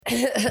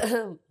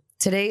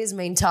Today's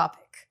main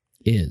topic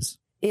is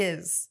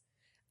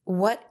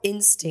what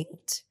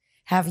instinct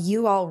have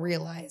you all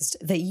realized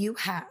that you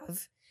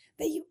have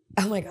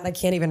oh my God, I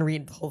can't even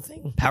read the whole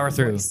thing. Power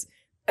through.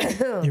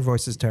 Your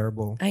voice is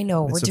terrible. I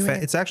know.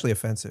 It's actually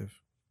offensive.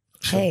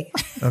 Hey,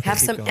 Okay, have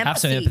some going. empathy. Have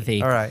some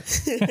empathy. All right.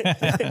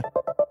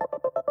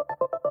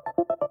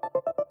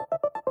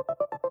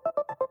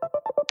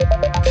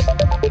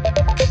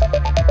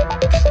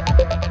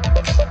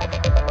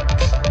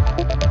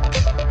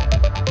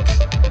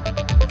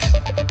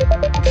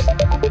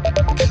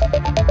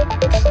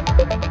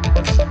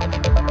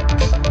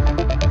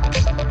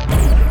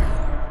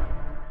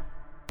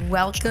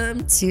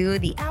 Welcome to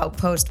the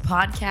Outpost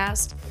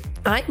podcast.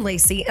 I'm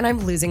Lacey and I'm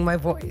losing my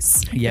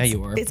voice. Yeah,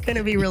 you are. It's going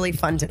to be really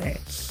fun today.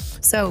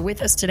 So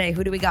with us today,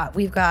 who do we got?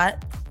 We've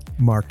got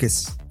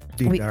Marcus,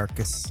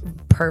 Darkus.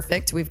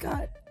 Perfect. We've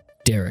got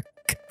Derek.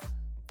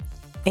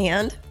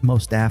 and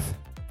Most daff.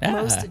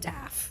 most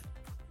daff.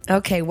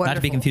 Okay, wonderful. Not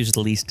to be confused with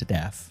the least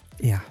daff.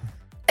 Yeah.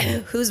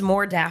 Who's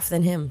more daff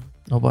than him?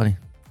 Nobody.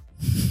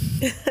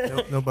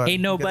 Nobody.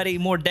 Ain't nobody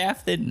more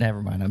daft than.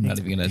 Never mind. I'm not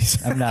even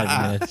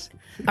gonna.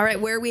 All right,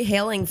 where are we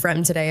hailing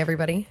from today,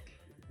 everybody?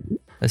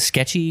 A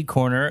sketchy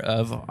corner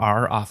of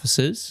our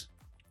offices,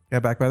 Yeah,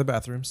 back by the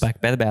bathrooms. back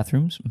by the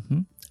bathrooms. Mm-hmm.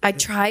 I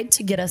tried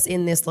to get us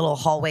in this little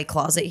hallway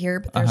closet here,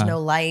 but there's no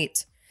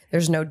light.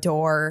 There's no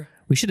door.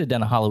 We should have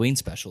done a Halloween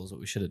special. Is what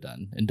we should have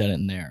done, and done it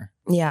in there.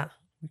 Yeah.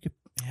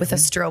 With a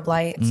strobe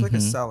light. It's like a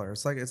cellar.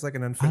 It's like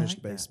an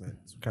unfinished basement.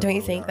 It's kinda Don't you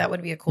where we think are. that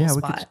would be a cool Yeah,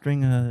 we could spot?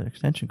 string an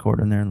extension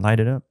cord in there and light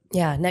it up.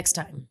 Yeah, next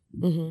time.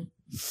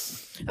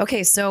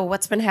 Okay, so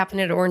what's been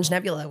happening at Orange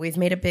Nebula? We've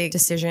made a big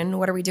decision.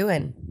 What are we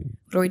doing?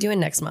 What are we doing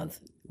next month?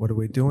 What are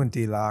we doing,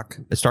 D-Lock?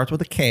 It starts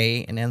with a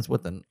K and ends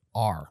with an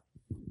R.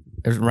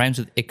 It rhymes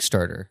with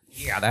Kickstarter.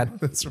 Yeah, that.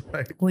 That's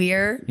right.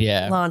 We're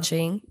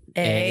launching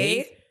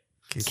a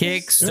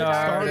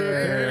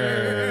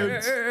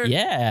Kickstarter.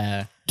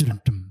 Yeah.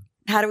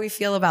 How do we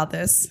feel about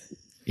this?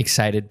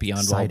 Excited beyond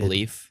all Excited.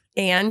 belief.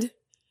 And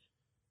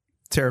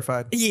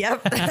Terrified.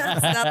 yep,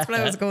 that's what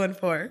I was going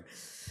for.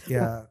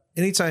 Yeah.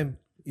 Anytime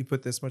you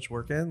put this much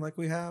work in, like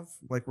we have,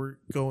 like we're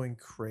going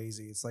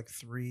crazy. It's like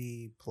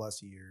 3+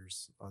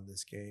 years on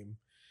this game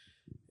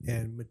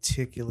and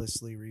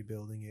meticulously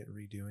rebuilding it,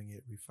 redoing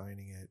it,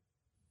 refining it.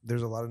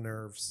 There's a lot of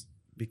nerves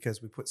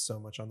because we put so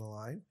much on the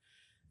line.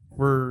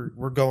 We're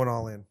going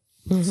all in.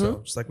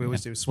 So just like we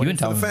always do, swinging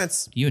for the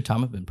fence. You and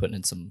Tom have been putting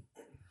in some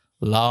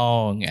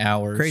long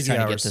hours Crazy trying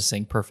to get hours. this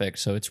thing perfect.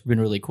 So it's been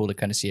really cool to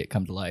kind of see it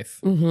come to life.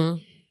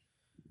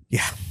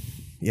 Yeah.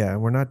 Yeah.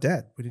 We're not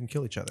dead. We didn't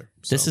kill each other.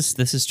 So.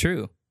 This is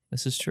true.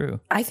 This is true.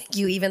 I think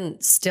you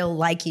even still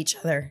like each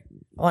other,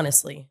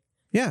 honestly.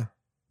 Yeah.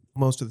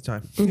 Most of the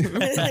time.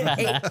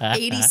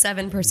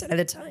 87% of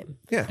the time.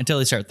 Yeah. Until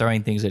they start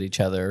throwing things at each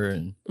other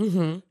and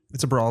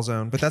It's a brawl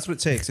zone, but that's what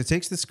it takes. It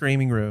takes the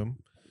screaming room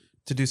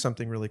to do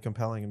something really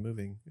compelling and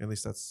moving. At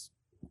least that's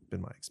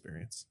been my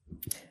experience.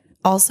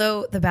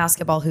 Also, the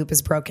basketball hoop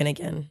is broken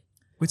again.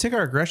 We take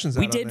our aggressions out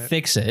we on did it.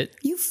 fix it.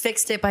 You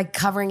fixed it by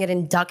covering it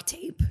in duct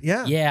tape.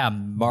 Yeah. Yeah,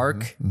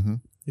 Mark.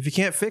 If you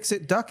can't fix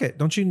it, duck it.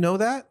 Don't you know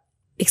that?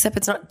 Except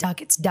it's not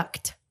duck, it's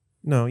duct.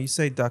 No, you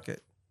say duck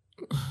it.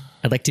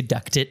 I'd like to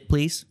duct it,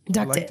 please.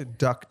 Duct I like it. to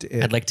duct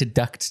it. I'd like to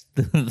duct.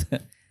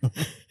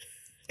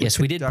 Yes,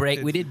 we did break.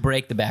 ducted. We did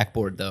break the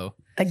backboard though.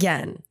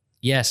 Again.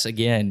 Yes,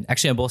 again.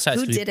 Actually, on both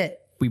sides. Who did it?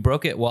 We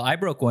broke it. Well, I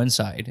broke one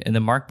side, and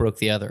then Mark broke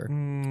the other.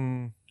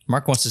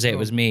 Mark wants to say it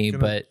was me,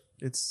 but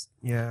It's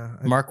yeah.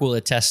 Mark will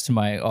attest to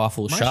my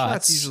awful My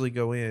shots. shots usually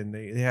go in.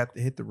 They have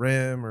to hit the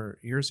rim, or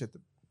yours hit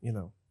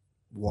the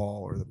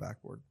wall or the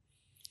backboard.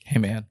 Hey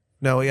man,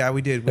 No, yeah,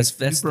 we did. that's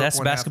We broke that's one half,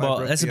 I basketball.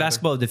 broke That's the the other.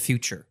 basketball of the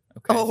future.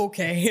 Okay. Oh,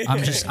 okay.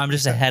 I'm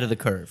just ahead of the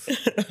curve.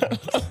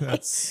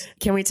 That's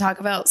Can we talk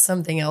about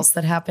something else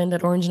that happened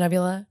at Orange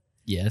Nebula?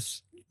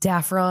 Yes.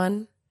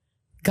 Daffron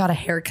got a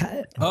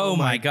haircut. Oh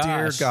my dear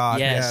gosh. God!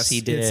 Yes, he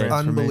did. It's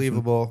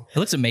unbelievable. It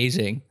looks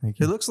amazing. Thank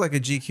It you. looks like a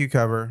GQ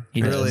cover.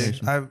 He Really,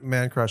 does. I have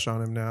man crush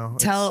on him now.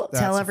 Tell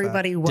That's a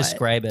everybody fact. what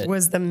Describe it.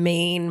 was the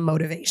main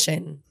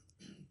motivation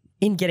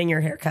in getting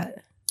your haircut.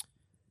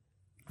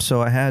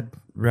 So I had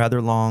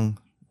rather long,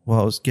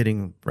 well, I was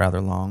getting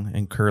rather long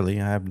and curly.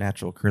 I have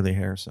natural curly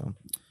hair, so.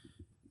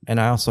 And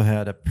I also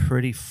had a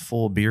pretty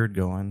full beard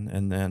going,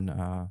 and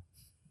then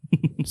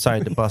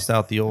decided to bust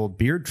out the old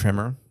beard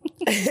trimmer,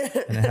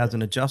 and it has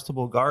an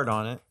adjustable guard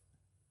on it.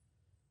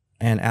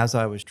 And as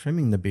I was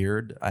trimming the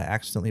beard, I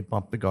accidentally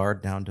bumped the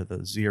guard down to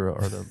the 0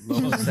 or the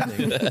low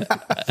setting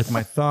with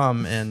my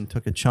thumb and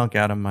took a chunk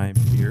out of my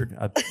beard,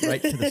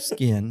 right to the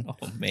skin. Oh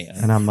man.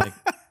 And I'm like,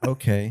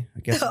 okay, I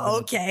guess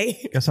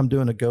Okay. guess I'm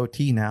doing a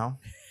goatee now.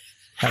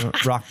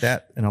 Haven't rocked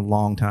that in a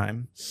long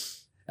time.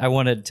 I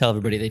want to tell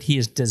everybody that he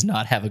does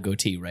not have a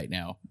goatee right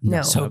now.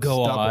 No. So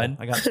go Stubble. on.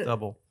 I got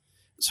stubble.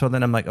 So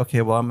then I'm like,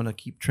 okay, well, I'm going to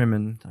keep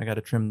trimming. I got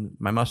to trim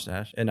my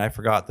mustache. And I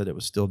forgot that it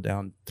was still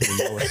down to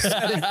the lowest.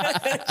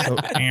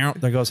 So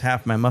there goes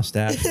half my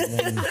mustache. And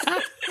then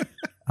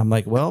I'm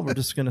like, well, we're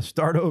just going to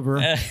start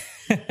over.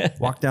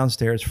 Walk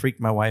downstairs, freak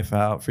my wife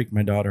out, freak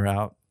my daughter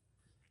out.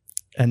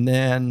 And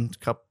then a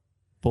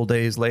couple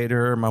days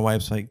later, my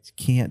wife's like,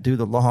 can't do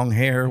the long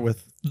hair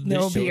with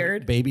No this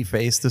beard. baby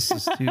face. This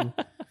is too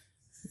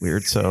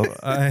weird. So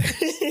I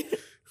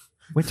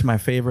went to my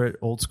favorite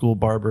old school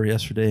barber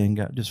yesterday and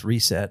got just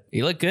reset.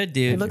 You look good,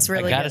 dude. It looks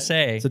really I gotta good.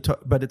 say.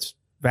 But it's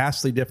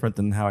vastly different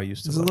than how I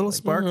used to It's a look. little Like,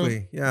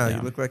 sparkly. Yeah, Yeah.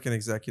 you look like an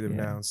executive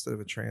Yeah. now instead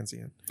of a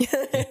transient.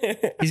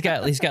 He's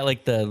got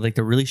like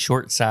the really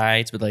short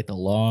sides with like the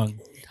long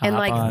top And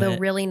like on the it.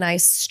 really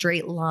nice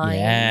straight line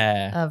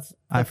Yeah. of the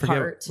I forget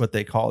part. what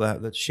they call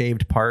that, the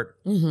shaved part.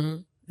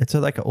 Mm-hmm. It's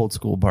like an old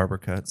school barber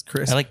cut. It's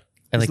crisp. I like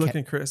He's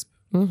looking crisp.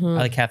 Mm-hmm. I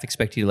like half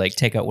expect you to like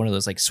take out one of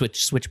those like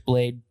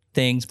switchblade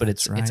things, but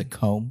it's That's it's a right.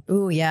 comb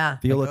Ooh, yeah.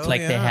 Viola, Oh, like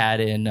they yeah. had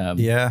in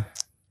yeah.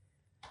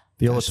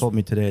 Viola Gosh. told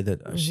me today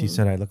that she Mhm.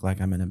 said I look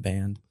like I'm in a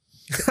band.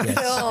 yes.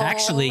 Aw.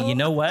 Actually, you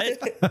know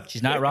what?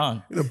 She's not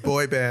wrong. In a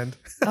boy band.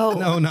 Oh,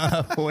 No,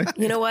 not a boy.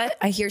 you know what?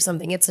 I hear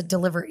something. It's a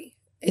delivery.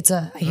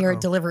 I hear a Uh-oh.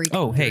 delivery.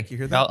 Oh, hey, you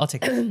hear that? I'll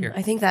take it here.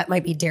 I think that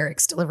might be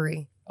Derek's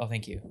delivery. Oh,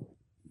 thank you.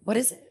 What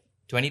is it?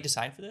 Do I need to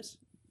sign for this?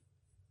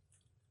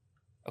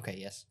 Okay,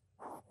 yes.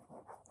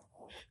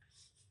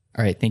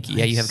 All right, thank you.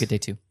 Yeah, you have a good day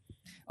too.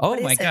 Oh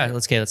What my is God, it?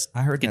 let's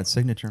I heard that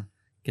signature.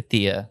 get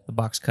the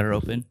box cutter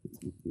open.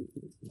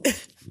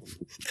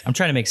 I'm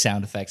trying to make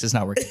sound effects. It's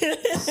not working.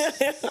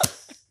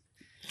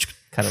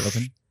 Cut it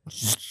open.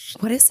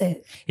 What is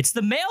it? It's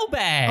the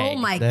mailbag. Oh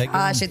my That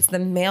gosh, good. it's the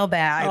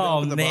mailbag. Oh,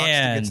 Open the box to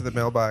man. get to the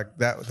mailbag.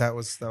 That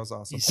was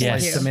awesome. Yes,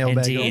 Thank you. The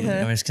mailbag indeed. open.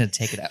 I'm just gonna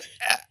take it out.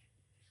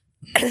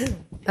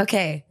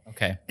 Okay.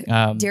 Okay.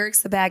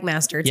 Derek's the bag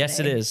master today. Yes,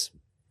 it is.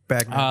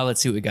 Bag man.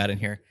 Let's see what we got in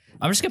here.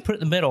 I'm just gonna put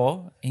it in the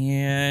middle,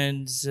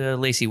 and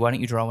Lacey, why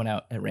don't you draw one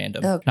out at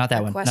random? Oh, Not that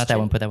good one. Not question. that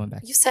one. Put that one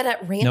back. You said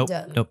at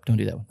random. Nope. Don't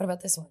do that one. What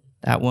about this one?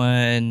 That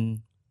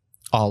one.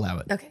 I'll allow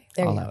it. Okay,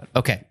 there I'll you allow go. it.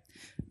 Okay.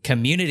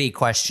 Community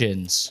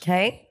questions.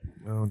 Okay.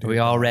 Oh, Are dear we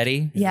all God. ready?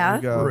 Here Yeah.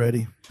 we go. We're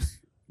ready.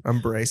 I'm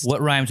braced.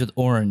 What rhymes with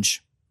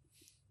orange?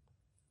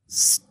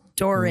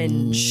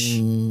 Storage.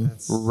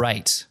 That's-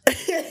 Right.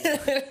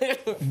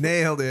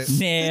 Nailed it.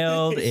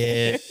 Nailed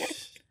it.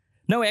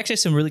 No, we actually have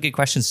some really good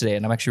questions today,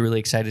 and I'm actually really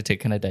excited to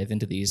kind of dive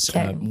into these.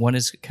 Okay. One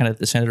is kind of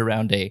centered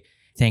around a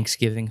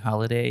Thanksgiving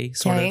holiday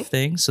sort Okay. of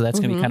thing, so that's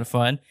going to be Mhm. kind of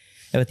fun.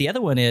 But the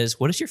other one is,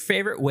 what is your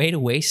favorite way to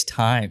waste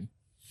time?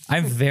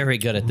 I'm very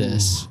good at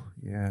this.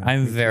 Yeah.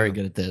 I'm me very too.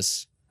 good at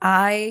this.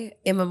 I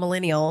am a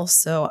millennial,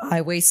 so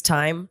I waste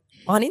time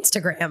on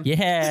Instagram.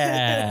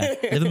 Yeah,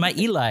 living my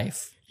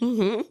e-life.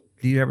 Mhm.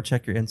 Do you ever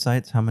check your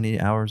insights? How many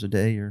hours a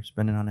day you're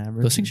spending on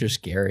average? Those things are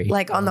scary.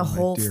 Like on the Oh, my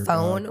whole dear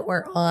phone God.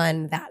 or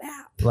on that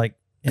app. like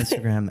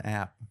Instagram the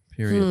app.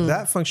 Period. Hmm.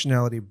 That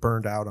functionality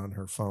burned out on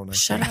her phone. I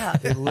Shut think.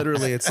 up. It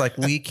literally, it's like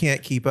we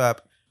can't keep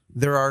up.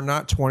 There are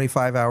not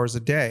 25 hours a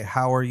day.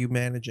 How are you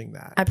managing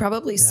that? I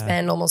probably Yeah.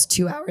 spend almost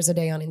 2 hours a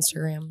day on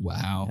Instagram.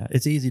 wow, Yeah,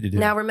 it's easy to do.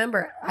 Now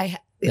remember,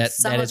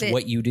 some that of is it,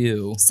 what you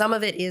do. some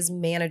of it is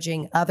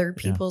managing other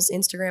people's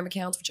Instagram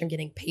accounts, which I'm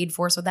getting paid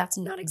for. So that's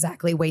not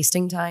exactly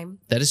wasting time.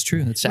 That is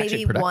true. That's actually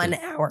Maybe productive. 1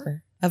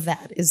 hour of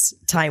that is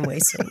time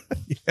wasting.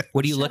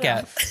 What do you look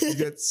at? You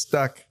get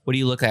stuck. What do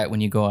you look at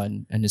when you go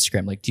on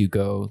Instagram? Like, do you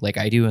go like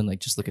I do and like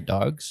just look at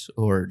dogs,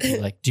 or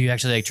do you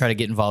actually like try to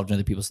get involved in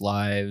other people's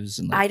lives?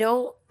 And I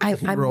don't. He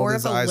I'm rolled more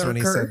his of a eyes when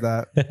he said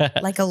lurker,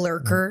 that. like a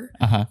lurker.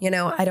 uh-huh. You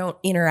know, I don't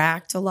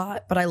interact a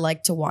lot, but I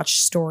like to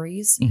watch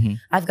stories. Mhm.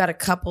 I've got a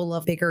couple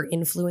of bigger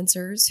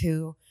influencers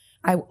who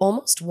I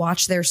almost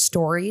watch their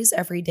stories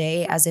every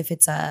day as if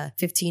it's a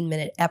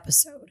 15-minute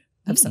episode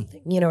of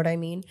something. You know what I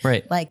mean?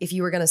 Right. Like if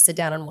you were going to sit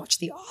down and watch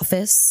The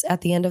Office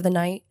at the end of the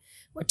night,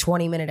 a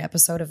 20-minute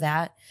episode of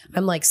that,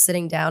 I'm like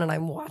sitting down and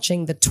I'm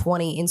watching the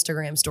 20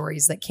 Instagram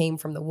stories that came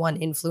from the one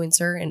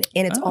influencer. And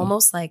it's Oh.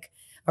 almost like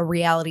a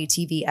reality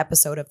TV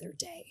episode of their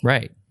day.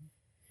 Right.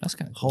 That's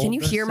kind of Hold Can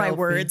you the hear my selfie.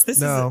 words? This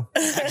No.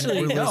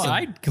 actually We're no. losing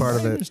I part of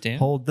completely it. understand.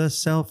 Hold the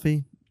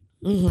selfie.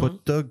 is. Mhm.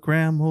 Put the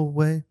gram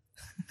away.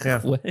 Yeah,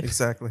 What?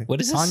 exactly.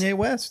 What is this? Kanye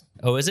West.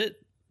 Oh, is it?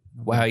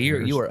 Wow,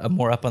 you are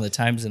more up on the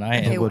times than I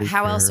am. Okay, Nobody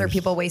how else are cares.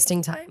 people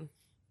wasting time?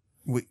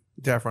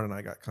 Daffron and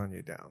I got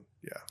Kanye down.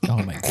 Yeah. Oh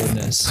my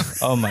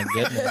goodness. Oh my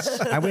goodness.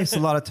 I waste a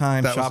lot of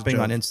time That was a shopping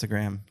on joke.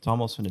 Instagram. It's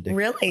almost an addiction.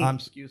 Really?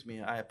 Excuse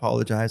me. I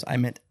apologize. I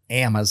meant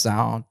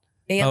Amazon.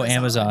 Oh,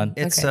 Amazon.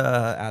 It's Okay.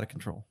 out of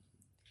control.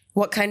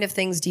 What kind of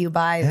things do you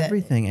buy that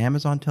Everything.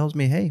 Amazon tells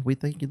me, hey, we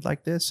think you'd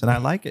like this. And I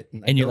like it.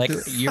 I And you're go like, do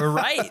it. you're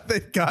right. They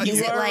got Is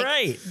you. it are like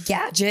right.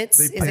 gadgets?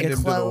 They Is pinned it him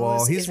to clothes? the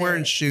wall. He's Is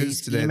wearing it... shoes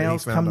These today. that he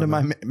emails found come to on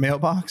my the-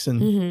 mailbox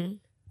and Mhm.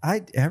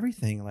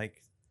 everything.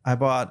 Like I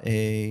bought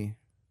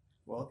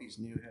these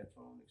new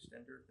headphone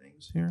extender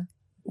things here.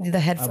 The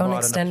I headphone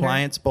bought an extender.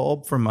 appliance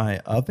bulb for my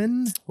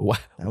oven. Wow.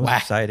 That was Wow.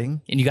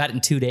 exciting. And you got it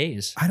in 2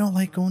 days. I don't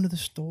like going to the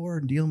store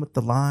and dealing with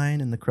the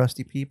line and the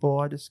crusty people.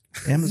 I just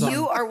Amazon.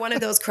 You are one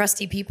of those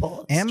crusty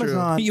people.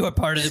 Amazon You are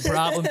part of the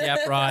problem,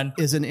 Daffron.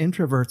 is an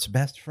introvert's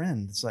best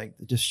friend. It's like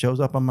it just shows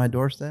up on my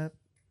doorstep.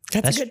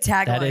 That's a good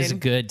tagline. That is a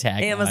good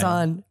tagline.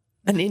 Amazon,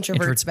 an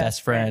introvert's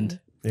best friend.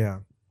 Yeah.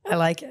 I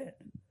like it.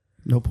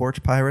 No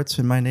porch pirates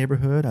in my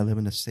neighborhood. I live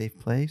in a safe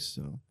place.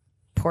 So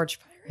Porch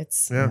pirates.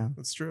 pirates. Yeah,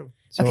 that's true.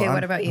 So Okay, I'm-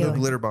 what about you? No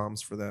glitter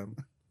bombs for them.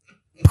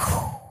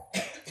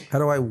 How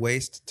do I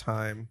waste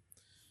time?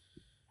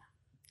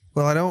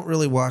 Well, I don't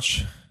really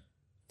watch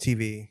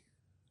TV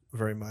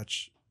very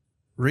much.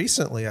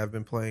 Recently, I've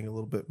been playing a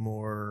little bit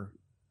more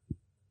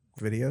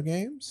video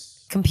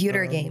games.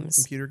 Computer games.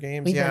 Computer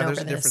games. We've Yeah, been there's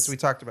a over difference. this. We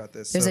talked about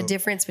this. There's a So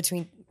difference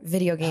between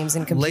video games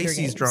and computer Lacey's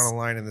games. drawn a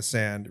line in the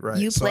sand, right?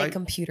 You So play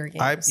computer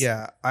games.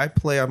 I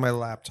play on my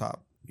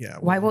laptop. Yeah.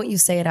 Why won't you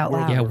say it out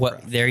World loud? of Yeah,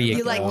 Warcraft. what? There you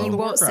You go. like you World of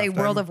won't say Warcraft.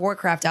 World of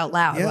Warcraft out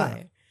loud. Yeah.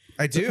 Why?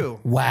 I do.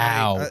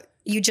 Wow.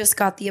 You just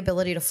got the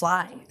ability to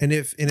fly. And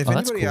if Oh,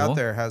 that's anybody out cool.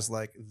 there has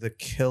like the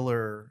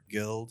killer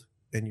guild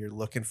and you're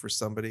looking for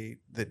somebody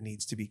that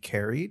needs to be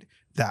carried,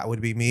 that would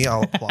be me.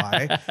 I'll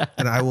apply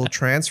and I will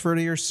transfer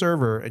to your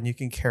server and you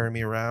can carry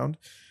me around.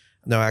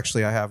 No,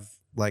 actually I have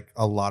like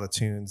a lot of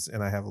tunes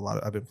and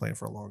I've been playing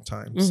for a long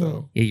time.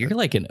 So Yeah, you're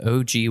like an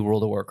OG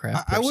World of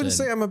Warcraft. I wouldn't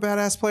person, say I'm a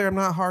badass player. I'm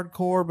not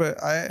hardcore,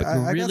 but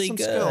I really got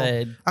some skill.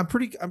 good.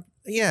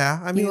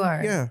 I mean, You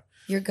are. yeah.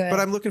 You're good. But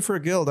I'm looking for a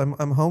guild. I'm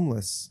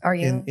homeless. Are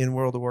you? in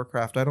World of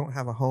Warcraft? I don't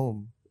have a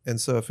home, and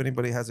so if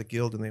anybody has a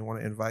guild and they want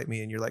to invite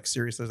me, and you're like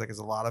serious, there's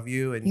a lot of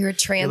you, and You're a you're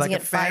transient like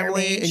a fire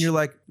family, mage. and you're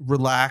like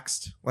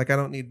relaxed. Like I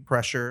don't need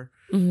pressure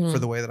Mhm. for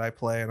the way that I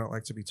play. I don't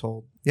like to be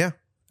told. Yeah,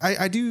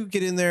 I do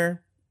get in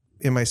there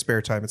in my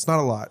spare time. It's not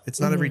a lot. It's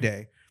not every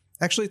day.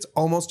 Actually, it's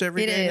almost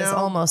every It day is now.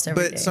 almost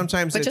every day. But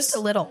sometimes but it's just a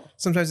little.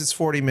 Sometimes it's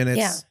 40 minutes.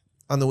 Yeah.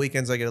 On the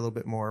weekends, I get a little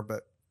bit more,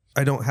 but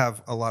I don't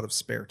have a lot of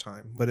spare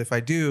time. But if I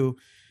do,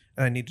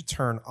 and I need to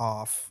turn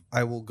off,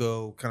 I will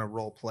go kind of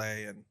role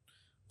play and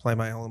play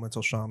my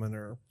elemental shaman,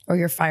 or Or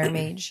your fire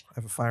mage. I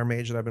have a fire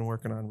mage that I've been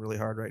working on really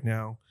hard right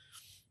now.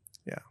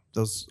 Yeah,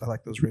 I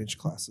like those ranged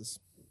classes.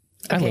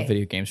 I Okay. love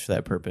video games for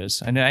that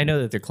purpose. I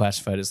know that they're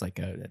classified as like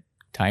a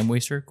time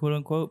waster, quote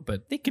unquote,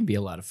 but they can be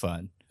a lot of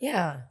fun,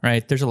 Yeah.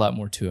 right? There's a lot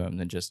more to them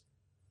than just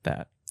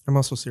that. I'm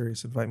also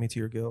serious. Invite me to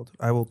your guild.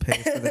 I will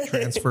pay for the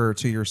transfer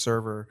to your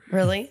server.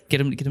 Really? Get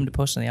them to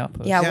post on the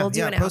outpost. Yeah, we'll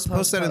do an post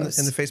outpost that in post.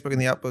 the Facebook and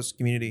the Outpost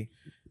community.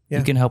 Yeah.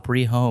 You can help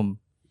rehome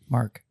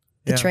Mark,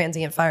 The Yeah.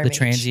 transient fire the mage.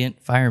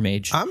 transient fire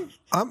mage. I'm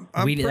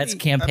That's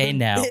campaign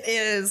now. It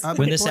is. I've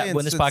When been this playing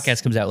when this since-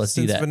 podcast comes out, let's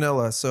do since that.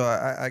 vanilla. So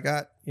I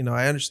got,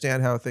 I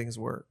understand how things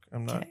work.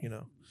 I'm not, Okay.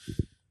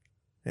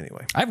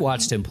 Anyway. I've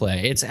watched him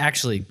play. It's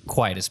actually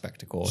quite a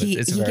spectacle. He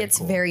It's gets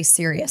cool. very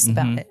serious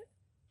about Mhm. it.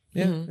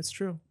 Yeah, Mhm. it's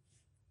true.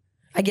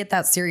 I get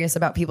that serious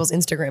about people's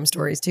Instagram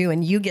stories too,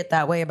 and you get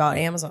that way about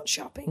Amazon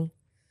shopping.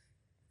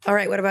 All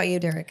right, what about you,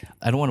 Derek?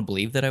 I don't want to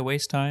believe that I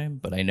waste time,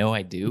 but I know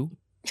I do.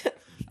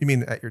 You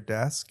mean at your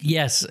desk?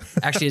 Yes,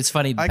 actually, it's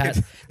funny. I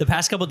The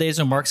past couple of days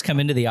when Mark's come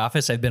into the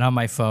office, I've been on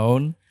my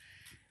phone,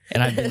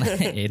 and I've been.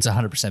 It's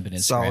 100% been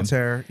Instagram.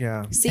 Solitaire,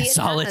 yeah. See, it has.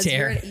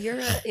 Solitaire.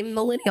 You're a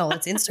millennial.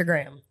 It's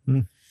Instagram.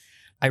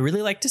 I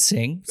really like to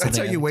sing. That's how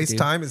something I you like to waste do.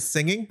 time is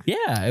singing?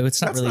 Yeah,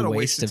 it's not That's really not a a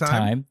waste waste of of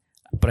time. time,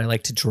 but I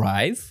like to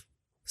drive.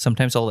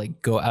 Sometimes I'll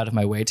like go out of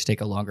my way to take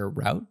a longer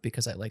route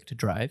because I like to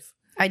drive.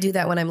 I do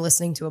that when I'm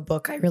listening to a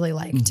book I really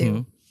like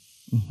too.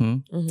 hmm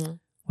Mm-hmm.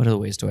 What other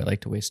ways do I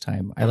like to waste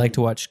time? I like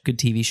to watch good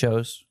TV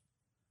shows.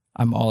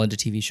 I'm all into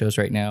TV shows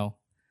right now.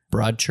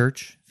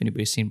 Broadchurch, if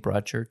anybody's seen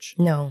Broadchurch,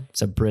 No.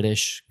 it's a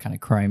British kind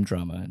of crime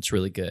drama. It's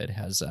really good. It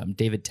has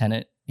David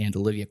Tennant and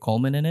Olivia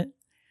Colman in it.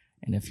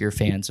 And if you're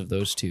fans of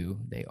those two,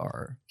 they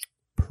are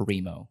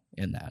primo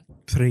in that.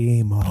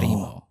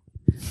 Primo.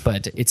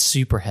 But it's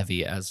super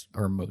heavy, as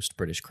are most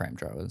British crime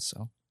dramas.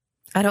 So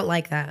I don't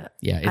like that.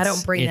 yeah, I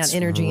don't bring that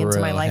energy into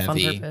my real life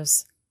heavy. on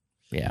purpose.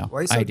 Yeah, Why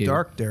are you so I do.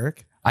 dark,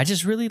 Derek? I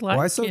just really like.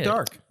 Why so it.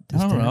 dark? I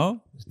don't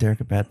know. Is Derek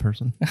a bad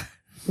person?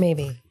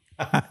 Maybe.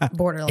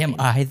 Borderline. Am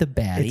I the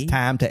baddie? It's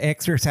time to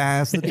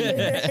exercise the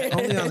demons.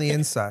 Only on the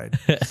inside.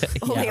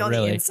 Only yeah, on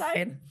really. the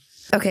inside.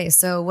 Okay,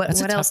 so what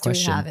That's a tough else do we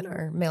question. have in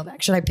our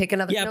mailbag? Should I pick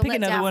another? Yeah, No, pick let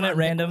another one Daphne at pick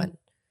random. one.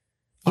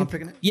 I'm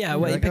picking it. Yeah,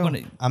 well, Here you I pick go.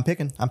 one. I'm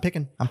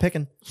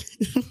picking.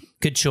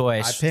 Good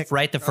choice. I picked-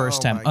 right the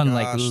first Oh time, my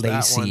unlike gosh,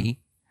 that Lacey.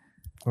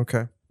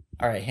 Okay.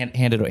 All right, hand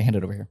it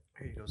over here.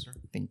 Here you go, sir.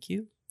 Thank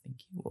you.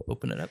 We'll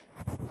open it up.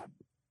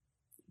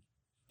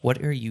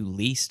 What are you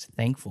least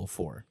thankful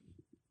for?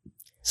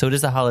 So it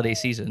is the holiday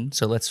season,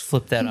 so let's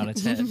flip that on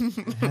its head.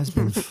 It has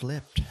been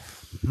flipped.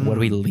 What are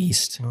we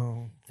least?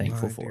 Oh,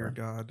 Thankful my for. dear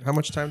God. How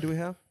much time do we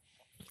have?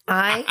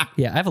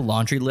 Yeah, I have a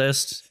laundry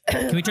list.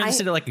 Can we turn this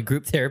I- into like a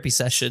group therapy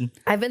session?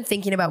 I've been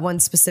thinking about one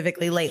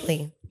specifically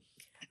lately.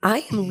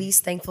 I am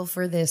least thankful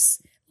for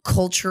this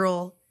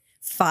cultural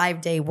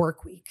 5-day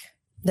work week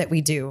that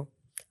we do.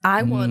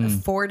 I want a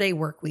 4-day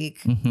work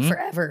week Mhm.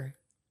 forever.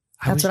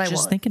 I was That's what I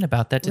just want. thinking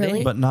about that today.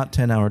 Really? But not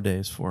 10-hour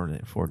days, 4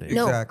 days.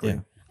 No. Exactly. Yeah.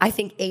 I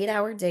think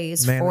 8-hour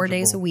days, 4 days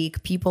a Manageable.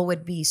 week, people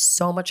would be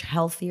so much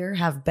healthier,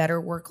 have better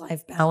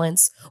work-life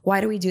balance. Why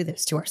do we do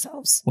this to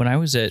ourselves? When I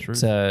was at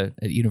True.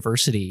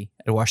 university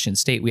at Washington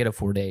State, we had a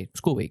 4-day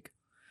school week.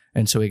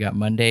 And so we got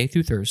Monday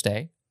through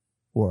Thursday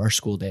were our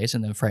school days,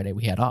 and then Friday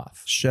we had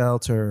off.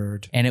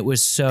 Sheltered. And it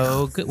was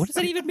so good. What does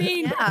that even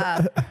mean?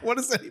 Yeah. What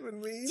does that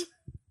even mean?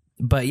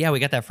 But yeah, we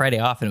got that Friday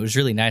off, and it was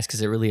really nice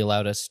because it really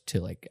allowed us to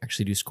like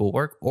actually do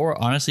schoolwork,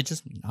 or honestly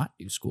just not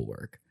do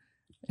schoolwork.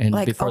 And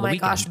Like, before oh the my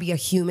weekend. gosh, be a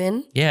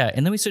human. Yeah,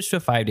 and then we switched to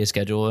a 5-day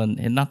schedule,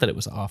 and not that it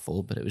was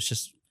awful, but it was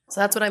just So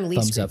that's what I'm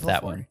least thumbs up grateful that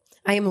for. one.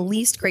 I am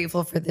least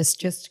grateful for this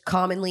just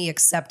commonly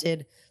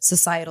accepted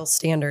societal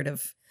standard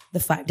of the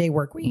 5-day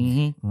work week.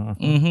 Mm-hmm. Mhm.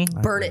 Mm-hmm.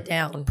 I Burn agree. it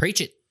down.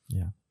 Preach it.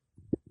 Yeah.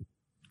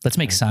 Let's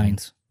make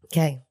signs.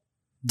 Okay.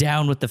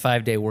 Down with the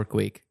 5-day work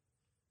week.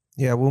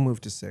 Yeah, we'll move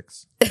to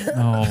 6.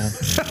 No,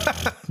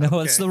 no,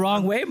 Okay. it's the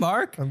wrong way,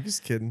 Mark. I'm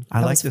just kidding. I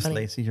That like was this, funny.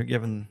 Lacey. You're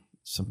giving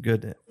some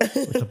good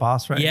with the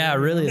boss right Yeah, here.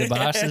 really, the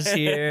boss is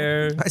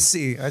here. I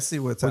see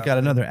what's We got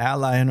happening. another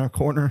ally in our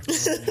corner.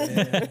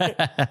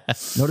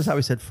 Notice how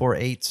we said 4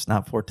 8s,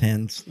 not 4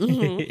 10s.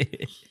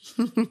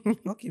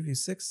 I'll give you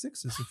 6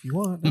 6s if you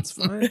want. That's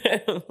fine.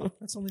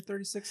 That's only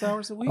 36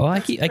 hours a week. Oh, I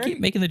That's keep great.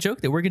 making the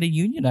joke that we're going to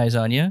unionize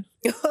on you.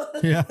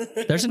 Yeah.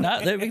 There's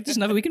enough. There's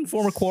enough. We can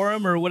form a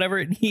quorum or whatever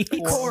it needs.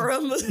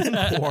 Quorum.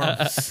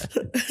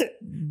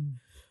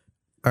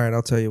 All right,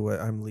 I'll tell you what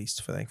I'm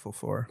least thankful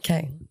for.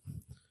 Okay.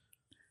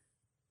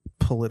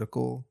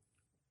 Political,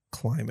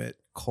 climate,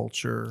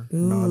 culture, Ooh.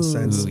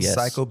 nonsense, Ooh, yes.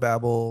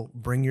 psychobabble,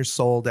 bring your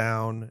soul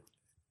down,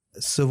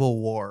 civil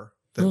war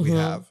that we Mhm.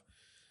 have.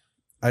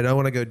 I don't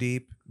want to go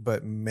deep,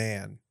 but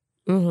man,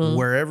 Mm-hmm.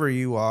 wherever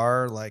you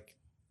are, like,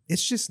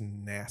 it's just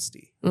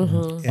nasty.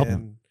 Mm-hmm.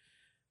 And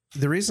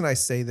the reason I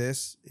say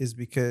this is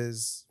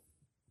because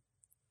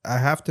I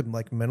have to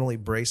like mentally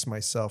brace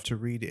myself to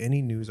read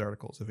any news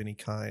articles of any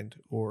kind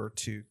or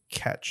to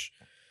catch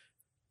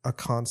a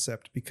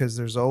concept, because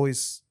there's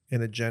always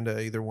an agenda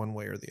either one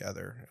way or the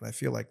other. And I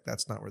feel like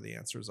that's not where the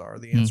answers are.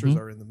 The answers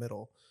are in the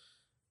middle,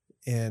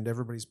 and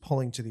everybody's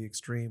pulling to the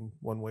extreme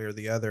one way or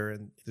the other.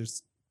 And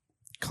there's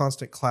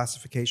constant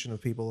classification of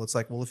people. It's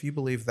like, well, if you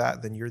believe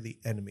that, then you're the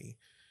enemy.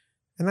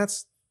 And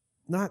that's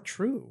not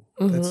true.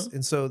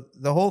 And so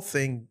the whole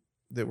thing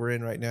that we're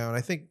in right now, and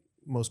I think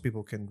most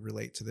people can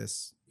relate to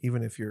this,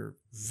 even if you're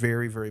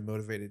very, very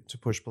motivated to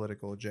push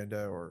political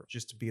agenda or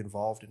just to be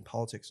involved in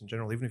politics in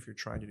general, even if you're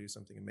trying to do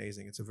something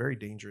amazing, it's a very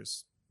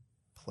dangerous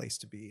place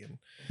to be. And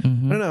I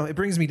don't know, it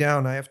brings me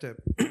down. I have to,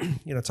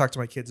 talk to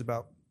my kids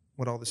about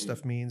what all this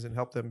stuff means and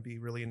help them be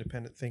really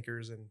independent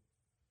thinkers and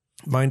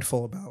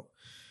mindful about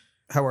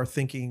how our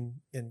thinking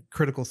and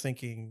critical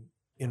thinking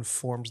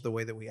informs the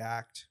way that we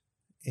act,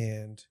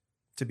 and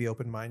to be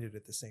open-minded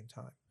at the same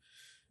time.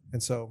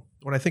 And so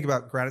when I think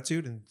about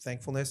gratitude and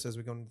thankfulness as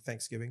we go into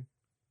Thanksgiving,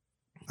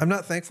 I'm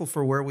not thankful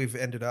for where we've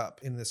ended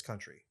up in this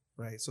country,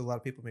 right? So a lot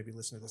of people maybe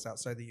listen to this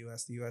outside the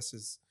U.S. The U.S.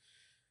 is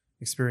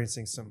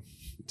experiencing some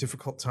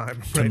difficult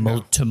time right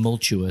now.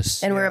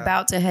 Tumultuous. And we're Yeah.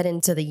 about to head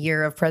into the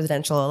year of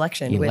presidential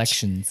election,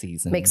 Election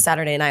season. which makes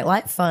Saturday Night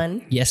Live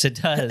fun. Yes, it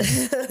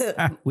does.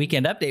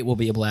 Weekend update will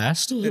be a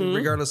blast. And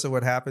regardless of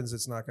what happens,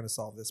 it's not going to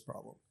solve this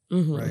problem,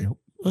 right?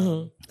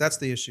 That's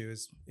the issue.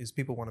 Is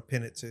people want to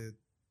pin it to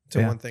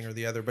Yeah. one thing or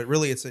the other, but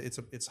really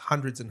it's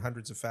hundreds and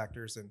hundreds of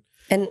factors.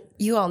 And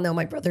you all know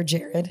my brother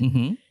Jared.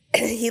 Mm-hmm.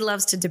 He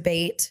loves to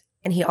debate,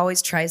 and he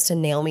always tries to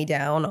nail me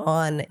down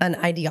on an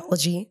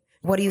ideology.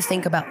 What do you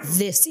think about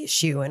this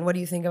issue? And what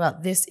do you think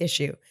about this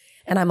issue?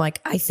 And I'm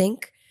like, I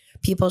think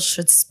people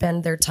should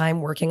spend their time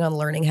working on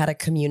learning how to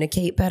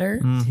communicate better.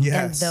 Mm-hmm.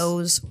 Yes. And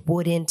those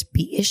wouldn't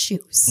be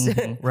issues.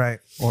 Mm-hmm. Right.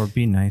 Or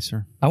be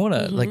nicer. I want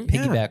to like Mhm.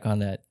 piggyback on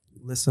that.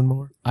 Listen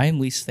more. I am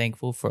least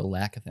thankful for a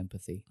lack of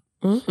empathy.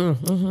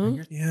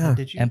 Yeah.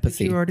 Did you,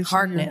 Empathy. Did you already say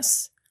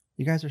Hardness.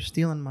 You guys are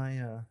stealing my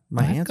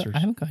my answers. I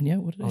haven't gone yet.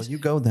 What did I Oh, say? you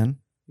go then.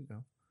 You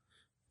go.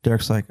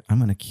 Derek's like, I'm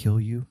gonna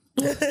kill you.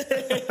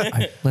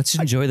 Let's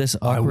enjoy this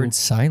I awkward will-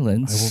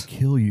 silence. I will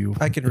kill you.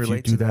 I can if you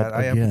relate do to that.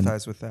 I again.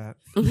 empathize with that.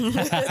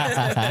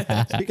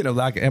 Speaking of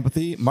lack of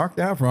empathy, Mark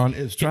Davron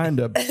is trying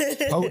to poach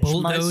my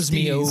Bulldoze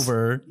me steez.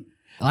 over.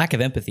 Lack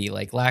of empathy,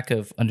 like lack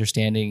of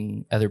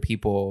understanding other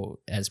people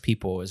as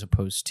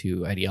opposed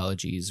to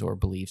ideologies or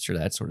beliefs or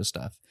that sort of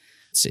stuff.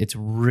 It's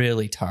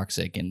really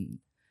toxic. And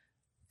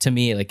to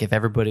me, like if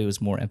everybody was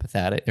more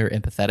empathetic.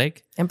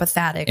 Empathetic.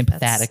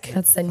 Empathetic.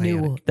 That's the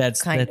new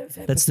That's kind of that's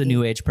the empathy.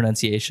 new age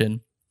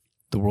pronunciation.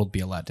 The world would be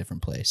a lot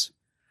different place.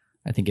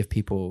 I think if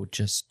people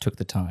just took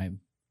the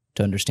time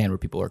to understand where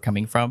people are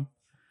coming from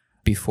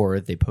before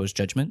they pose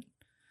judgment,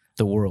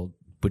 the world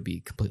would be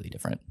completely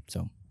different.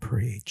 So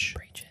Preach.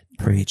 preach it.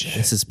 Preach.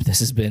 This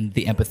has been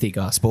the empathy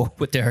gospel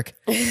with Derek.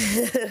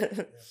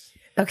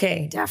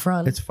 Okay,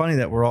 Daffron. It's funny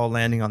that we're all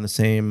landing on the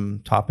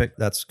same topic.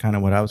 That's kind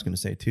of what I was going to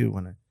say too.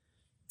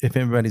 If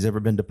anybody's ever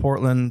been to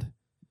Portland,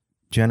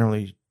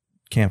 generally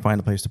can't find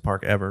a place to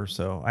park ever.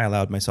 So I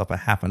allowed myself a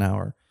half an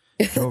hour.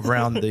 Drove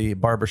around the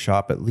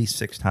barbershop at least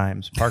 6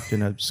 times, parked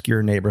in an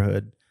obscure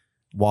neighborhood,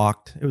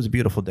 walked. It was a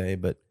beautiful day,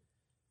 but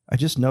I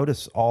just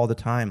notice all the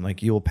time,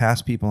 like you'll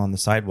pass people on the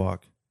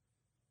sidewalk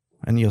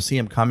and you'll see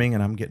them coming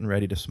and I'm getting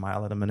ready to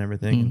smile at them and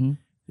everything. And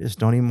they just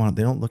don't even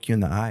they don't look you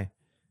in the eye.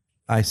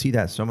 I see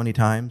that so many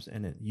times,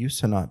 and it used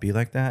to not be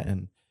like that.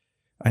 And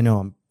I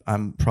know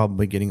I'm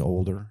probably getting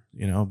older,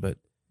 but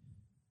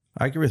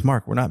I agree with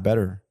Mark. We're not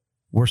better.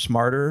 We're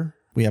smarter.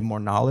 We have more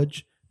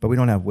knowledge, but we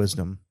don't have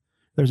wisdom.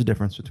 there's a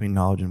difference between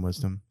knowledge and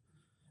wisdom.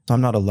 So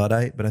I'm not a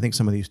Luddite, but I think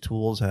some of these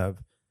tools have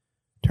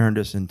turned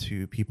us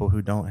into people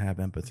who don't have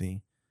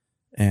empathy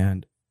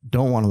and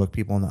don't want to look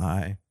people in the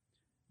eye.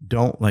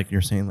 Don't, like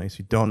you're saying,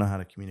 Lacey, don't know how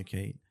to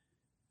communicate.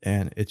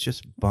 And it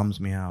just bums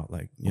me out.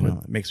 Like,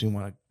 it makes me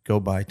want to go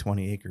buy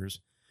 20 acres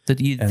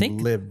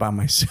and live by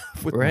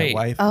myself with my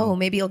wife. Oh,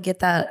 maybe you'll get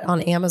that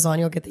on Amazon.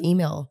 You'll get the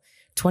email.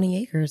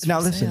 20 acres. Now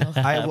listen,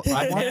 I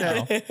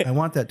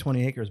want that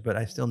 20 acres, but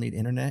I still need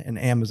internet and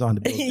Amazon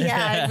to,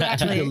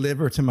 to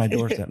deliver to my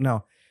doorstep.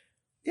 No.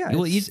 Yeah,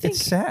 well,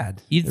 it's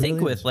sad. You'd think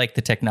with like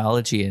the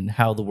technology and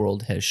how the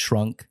world has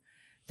shrunk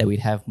that we'd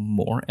have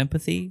more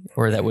empathy,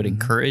 or that would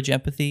encourage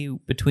empathy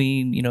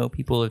between,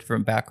 people of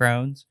different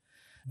backgrounds.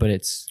 But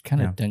it's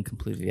kind of done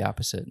completely the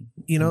opposite.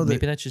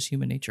 Maybe that's just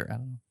human nature. I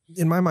don't know.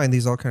 In my mind,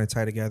 these all kind of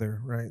tie together,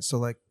 right? So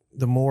like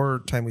the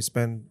more time we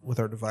spend with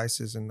our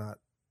devices and not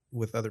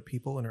with other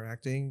people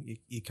interacting,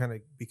 you kind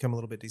of become a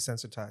little bit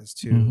desensitized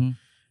to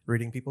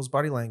reading people's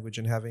body language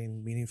and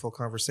having meaningful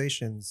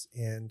conversations.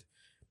 And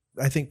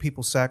I think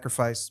people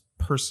sacrifice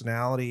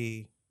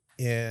personality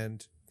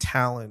and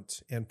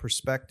talent and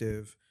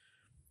perspective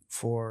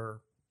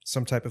for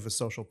some type of a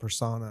social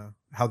persona,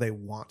 how they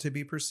want to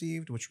be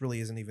perceived, which really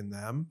isn't even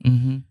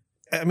them.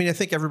 I mean, I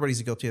think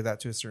everybody's guilty of that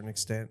to a certain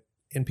extent.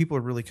 And people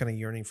are really kind of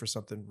yearning for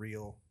something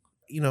real.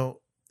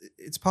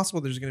 It's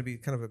possible there's going to be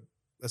kind of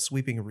a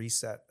sweeping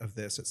reset of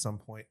this at some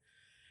point.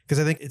 Because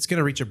I think it's going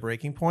to reach a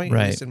breaking point,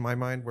 at least in my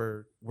mind,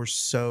 where we're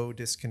so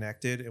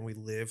disconnected and we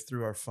live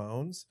through our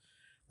phones.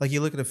 Like you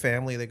look at a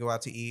family, they go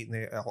out to eat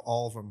and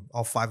all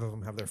 5 of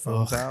them have their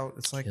phones out.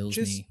 It's like,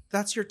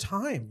 that's your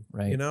time,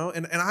 right?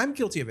 And I'm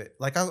guilty of it.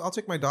 Like I'll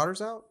take my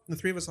daughters out and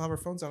the 3 of us will have our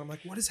phones out. I'm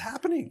like, what is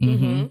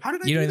happening? How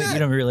did I do that? You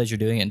don't realize you're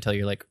doing it until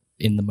you're like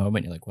in the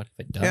moment. You're like, what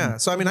have I done? Yeah.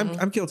 So, I mean,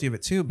 I'm guilty of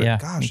it too,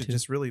 but gosh, it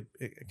just really,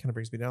 it kind of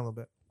brings me down a little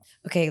bit.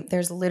 Okay.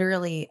 There's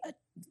literally a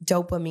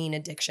dopamine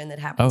addiction that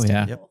happens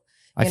to people.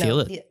 I feel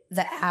it.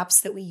 The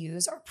apps that we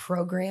use are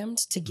programmed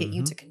to get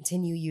you to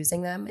continue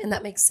using them. And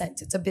that makes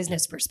sense. It's a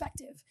business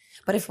perspective.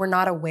 But if we're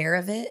not aware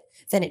of it,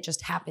 then it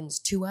just happens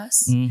to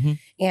us.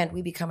 And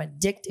we become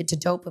addicted to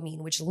dopamine,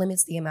 which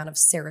limits the amount of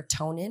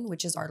serotonin,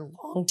 which is our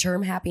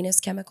long-term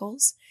happiness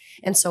chemicals.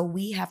 And so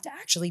we have to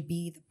actually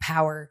be the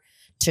power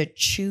to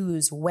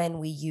choose when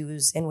we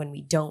use and when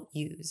we don't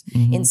use,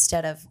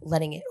 instead of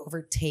letting it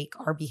overtake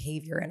our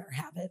behavior and our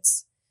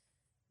habits.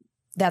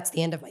 That's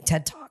the end of my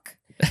TED Talk.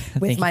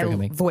 With my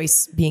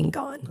voice being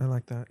gone. I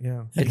like that.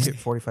 Yeah. It's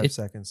 45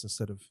 seconds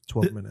instead of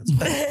 12 minutes.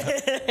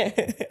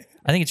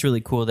 I think it's really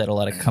cool that a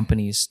lot of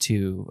companies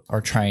too are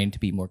trying to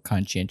be more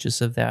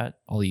conscientious of that.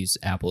 I'll use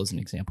Apple as an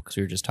example because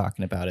we were just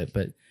talking about it,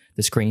 but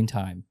the screen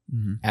time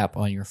app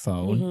on your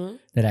phone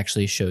that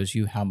actually shows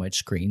you how much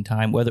screen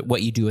time,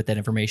 what you do with that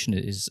information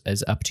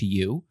is up to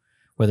you,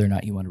 whether or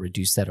not you want to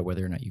reduce that or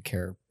whether or not you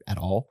care at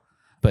all.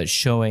 But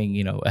showing,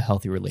 a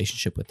healthy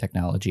relationship with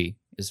technology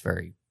is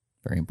very,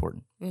 very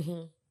important.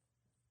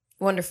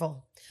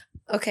 Wonderful.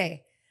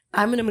 Okay.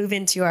 I'm going to move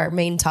into our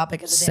main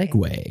topic of the day.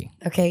 Segue.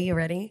 Okay. You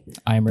ready?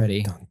 I'm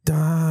ready. Dun,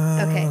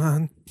 dun.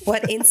 Okay.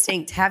 What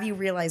instinct have you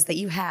realized that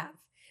you have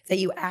that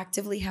you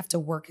actively have to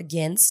work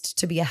against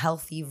to be a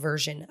healthy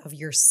version of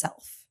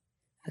yourself?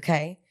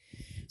 Okay.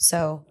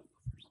 So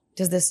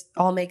does this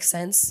all make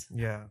sense?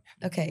 Yeah.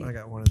 Okay. I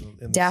got one in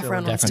the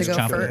Daffron wants to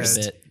go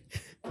first.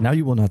 Now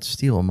you will not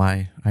steal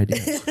my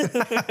ideas.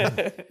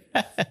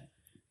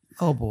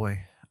 Oh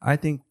boy. I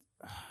think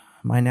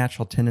my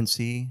natural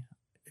tendency,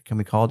 can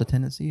we call it a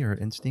tendency or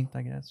instinct,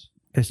 I guess?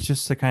 It's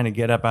just to kind of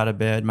get up out of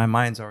bed. My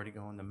mind's already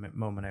going the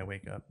moment I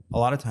wake up. A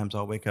lot of times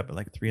I'll wake up at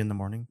like 3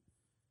 a.m.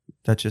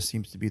 That just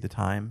seems to be the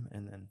time.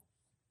 And then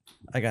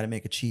I got to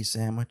make a cheese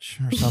sandwich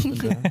or something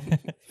to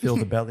fill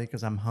the belly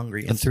because I'm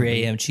hungry. The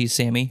 3 a.m. cheese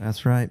Sammy.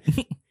 That's right.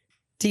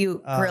 Do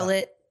you grill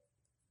it?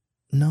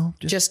 No.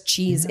 Just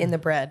cheese in the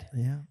bread?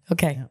 Yeah.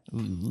 Okay.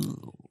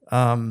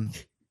 Yeah.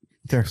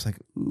 Derek's like,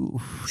 ooh,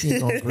 you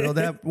gonna grill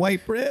that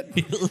white bread?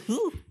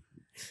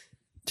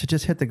 To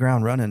just hit the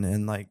ground running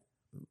and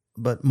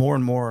but more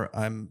and more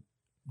I'm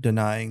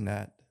denying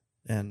that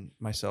and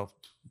myself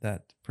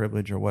that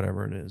privilege or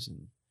whatever it is.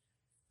 And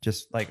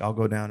just I'll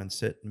go down and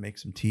sit and make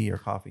some tea or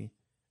coffee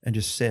and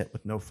just sit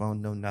with no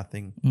phone, no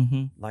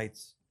nothing,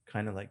 lights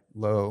kind of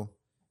low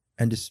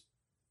and just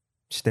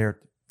stare at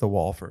the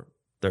wall for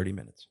 30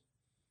 minutes.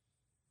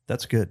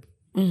 That's good.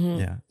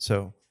 Yeah.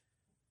 So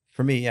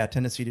for me,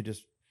 tendency to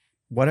just,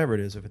 whatever it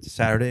is, if it's a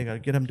Saturday, I got to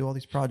get them to do all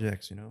these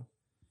projects,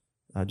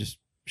 just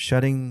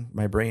shutting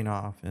my brain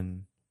off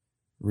and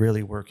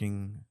really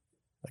working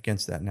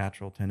against that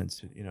natural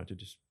tendency, to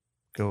just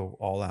go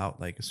all out.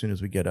 As soon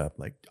as we get up,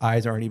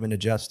 eyes aren't even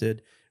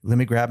adjusted. Let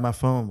me grab my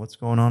phone. What's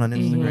going on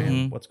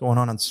Instagram? What's going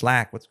on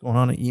Slack? What's going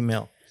on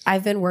email?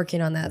 I've been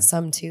working on that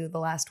some too the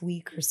last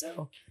week or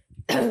so.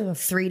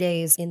 3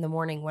 days in the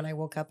morning when I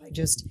woke up, I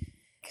just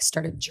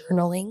started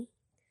journaling.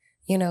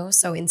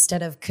 So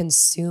instead of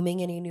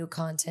consuming any new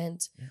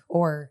content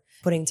or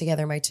putting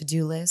together my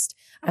to-do list,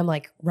 I'm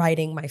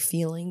writing my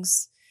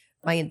feelings,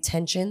 my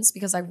intentions,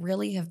 because I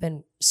really have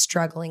been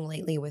struggling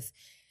lately with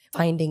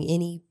finding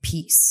any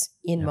peace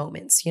in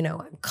moments. You know,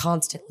 I'm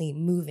constantly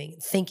moving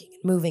and thinking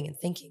and moving and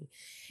thinking.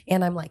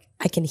 And I'm like,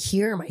 I can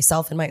hear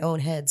myself in my own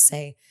head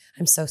say,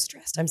 I'm so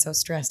stressed. I'm so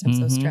stressed. I'm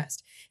so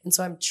stressed. And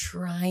so I'm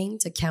trying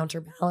to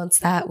counterbalance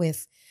that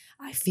with,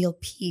 I feel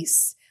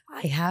peace.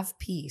 I have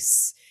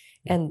peace.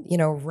 And, you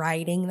know,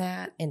 writing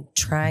that and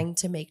trying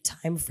to make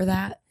time for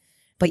that.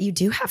 But you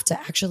do have to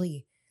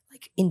actually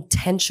like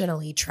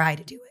intentionally try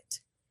to do it.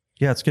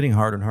 Yeah, it's getting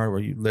harder and harder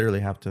where you literally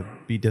have to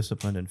be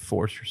disciplined and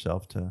force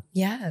yourself to.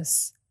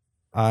 Yes.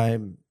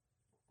 I'm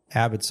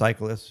avid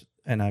cyclist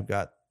and I've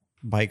got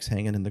bikes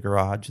hanging in the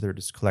garage. They're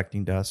just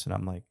collecting dust. And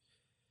I'm like,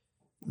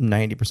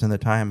 90% of the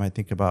time I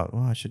think about,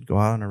 well, I should go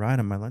out on a ride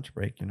on my lunch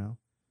break, you know,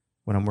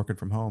 when I'm working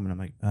from home. And I'm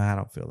like, I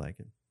don't feel like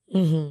it.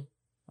 Mm-hmm.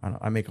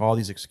 I make all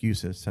these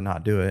excuses to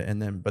not do it. And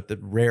then, but the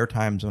rare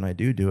times when I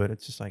do it,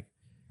 it's just like,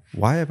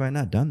 why have I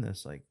not done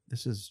this? Like,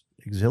 this is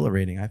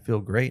exhilarating. I feel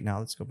great. Now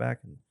let's go back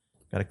and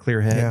got a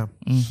clear head. Yeah.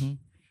 Mm-hmm.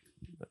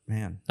 But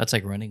man, That's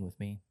like running with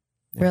me.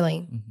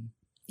 Really? Mm-hmm.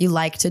 You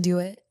like to do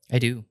it, I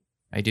do.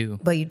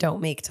 but you don't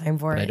make time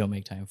for But it. I don't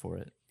make time for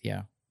it.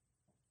 Yeah.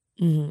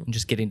 Mm-hmm. I'm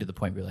just getting to the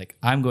point where like,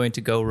 I'm going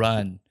to go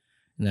run.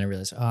 And then I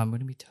realize, oh, I'm going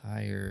to be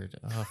tired.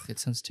 Oh, it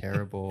sounds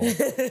terrible.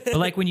 But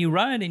like when you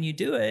run and you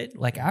do it,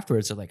 like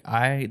afterwards, they're like,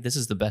 this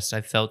is the best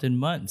I've felt in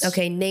months.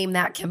 Okay, name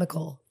that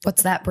chemical.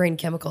 What's that brain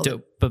chemical?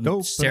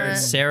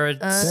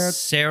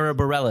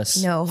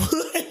 Cerebrellis. No.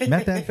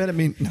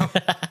 methamphetamine. No,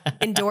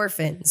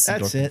 Endorphins.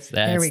 that's it.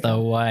 There we That's the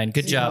go. one.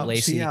 Good job,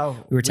 Lacey. We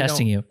were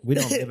testing you. We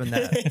don't live in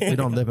that. We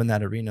don't live in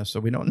that arena, so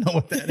we don't know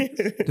what that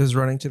is. Does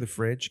running to the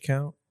fridge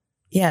count?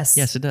 Yes.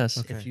 Yes, it does.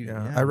 Okay. If you-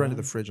 yeah. yeah, I run to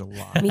well. the fridge a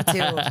lot. Me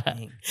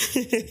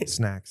too.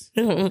 Snacks.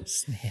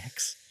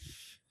 Snacks.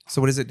 So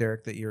what is it,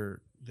 Derek, that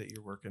you're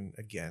working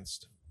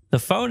against? The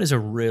phone is a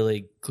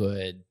really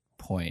good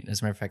point.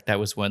 As a matter of fact, that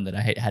was one that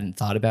I hadn't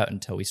thought about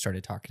until we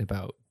started talking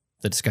about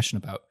the discussion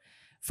about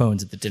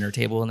phones at the dinner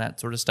table and that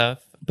sort of stuff.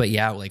 But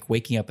yeah, like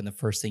waking up and the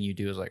first thing you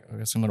do is like, I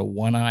guess I'm going to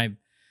one-eye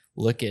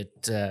look at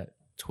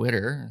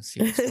Twitter and see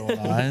what's going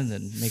on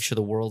and make sure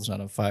the world's not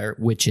on fire,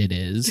 which it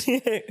is.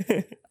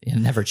 It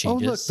never Oh,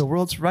 changes. look, the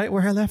world's right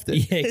where I left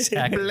it. Yeah,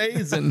 exactly.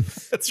 Blazing.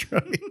 That's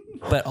right.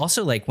 But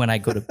also like when I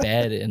go to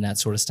bed and that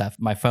sort of stuff,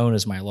 my phone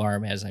is my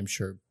alarm, as I'm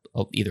sure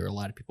either a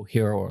lot of people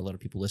here or a lot of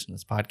people listen to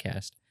this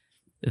podcast,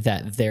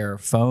 that their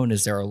phone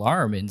is their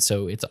alarm. And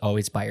so it's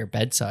always by your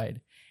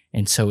bedside.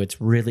 And so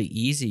it's really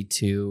easy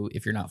to,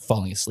 if you're not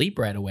falling asleep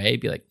right away,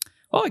 be like,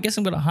 oh, I guess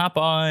I'm going to hop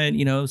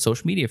on,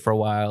 social media for a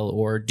while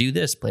or do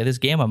this, play this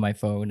game on my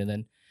phone. And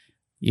then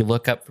you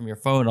look up from your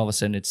phone, all of a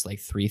sudden it's like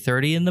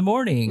 3:30 in the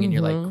morning and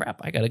you're like,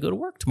 crap, I got to go to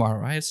work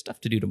tomorrow. I have stuff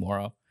to do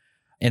tomorrow.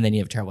 And then you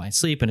have terrible night's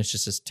sleep and it's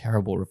just this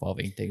terrible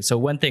revolving thing. So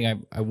one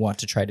thing I want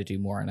to try to do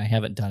more, and I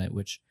haven't done it,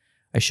 which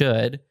I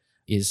should,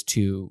 is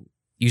to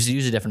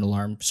use a different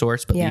alarm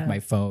source, but leave my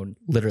phone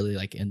literally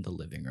like in the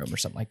living room or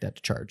something like that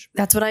to charge.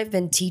 That's what I've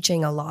been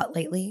teaching a lot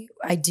lately.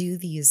 I do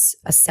these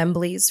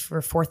assemblies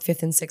for 4th,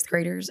 5th, and 6th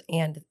graders.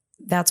 And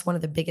that's one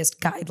of the biggest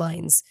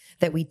guidelines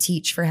that we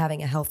teach for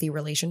having a healthy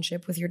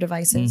relationship with your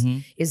devices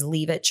is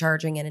leave it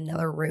charging in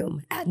another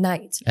room at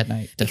night. At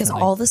night, Because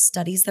definitely. all the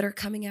studies that are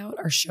coming out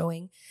are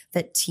showing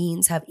that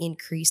teens have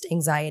increased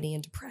anxiety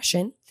and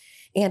depression.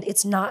 And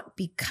it's not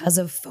because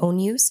of phone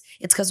use.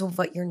 It's because of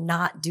what you're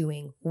not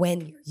doing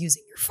when you're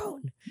using your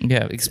phone.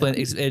 Yeah, explain.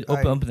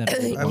 Open that. I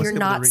was You're able to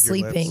not read your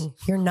sleeping.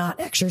 lips. You're not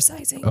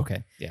exercising.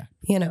 Okay, yeah.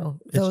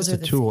 It's Those just are a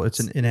the tool. things.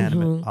 It's an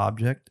inanimate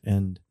object,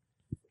 and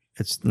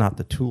it's not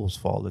the tool's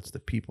fault. It's the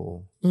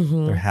people,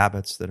 their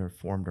habits that are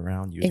formed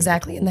around you.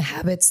 Exactly. And the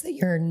habits that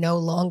you're no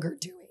longer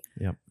doing.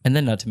 Yep. And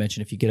then not to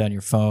mention if you get on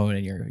your phone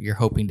and you're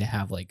hoping to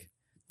have like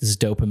this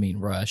dopamine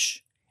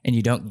rush and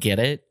you don't get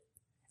it,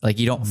 like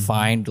you don't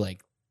find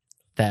like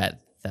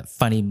that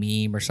funny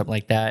meme or something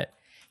like that,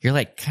 you're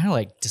like kind of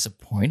like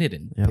disappointed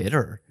and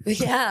bitter.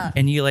 Yeah.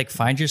 And you like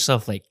find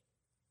yourself like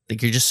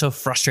you're just so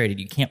frustrated.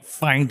 You can't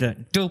find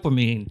that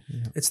dopamine.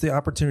 It's the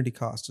opportunity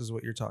cost is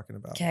what you're talking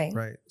about. Okay.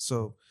 Right.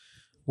 So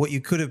what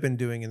you could have been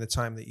doing in the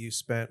time that you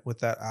spent with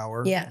that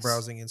hour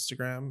browsing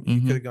Instagram,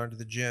 you could have gone to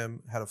the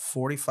gym, had a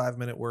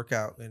 45-minute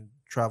workout and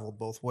traveled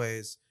both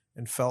ways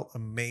and felt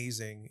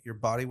amazing. Your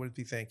body would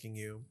be thanking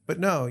you. But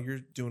no, you're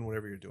doing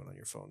whatever you're doing on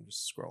your phone,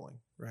 just scrolling.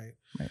 Right.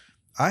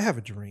 I have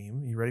a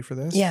dream. You ready for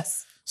this?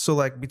 Yes. So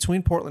like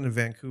between Portland and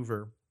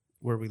Vancouver,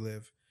 where we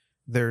live,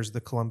 there's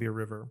the Columbia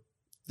River.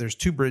 There's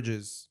 2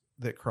 bridges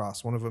that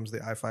cross. One of them's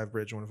the I-5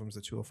 bridge. One of them's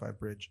the 205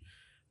 bridge.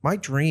 My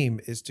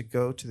dream is to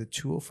go to the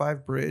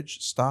 205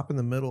 bridge, stop in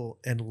the middle,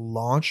 and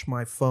launch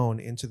my phone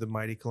into the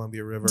mighty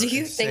Columbia River. Do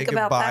you and think say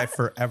about goodbye that?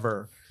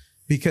 forever?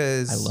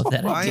 Because I love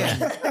that I idea.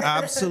 am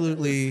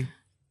absolutely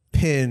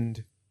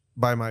pinned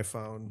by my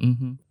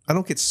phone. I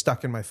don't get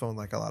stuck in my phone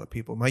like a lot of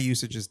people. My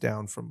usage is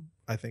down from,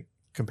 I think,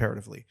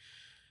 comparatively.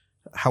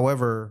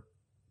 However,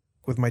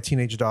 with my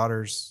teenage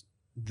daughters,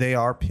 they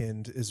are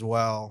pinned as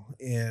well.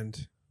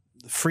 And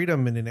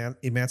freedom and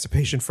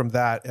emancipation from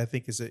that, I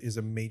think, is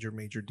a major,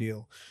 major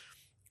deal.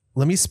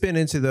 Let me spin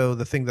into, though,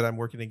 the thing that I'm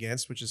working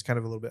against, which is kind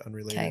of a little bit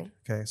unrelated.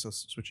 Okay, so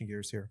switching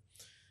gears here.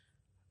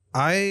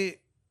 I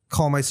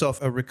call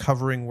myself a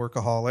recovering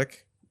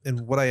workaholic,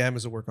 and what I am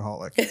is a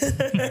workaholic.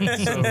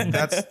 So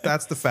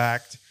that's the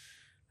fact.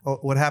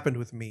 What happened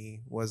with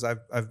me was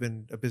I've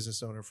been a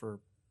business owner for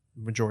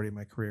the majority of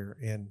my career,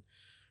 and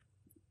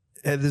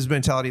this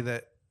mentality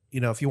that,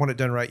 if you want it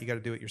done right, you got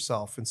to do it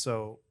yourself. And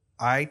so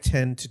I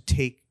tend to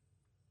take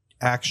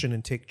action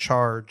and take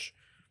charge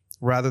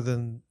rather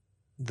than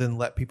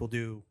let people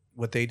do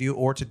what they do,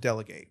 or to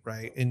delegate,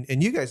 right?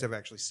 And you guys have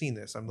actually seen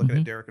this. I'm looking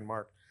at Derek and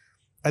Mark.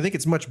 I think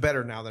it's much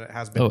better now than it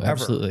has been ever.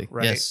 Absolutely.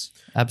 Right? Yes,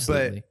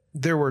 absolutely.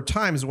 But there were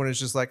times when it's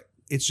just like,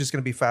 it's just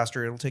going to be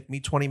faster. It'll take me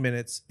 20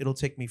 minutes. It'll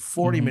take me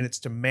 40 minutes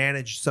to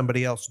manage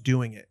somebody else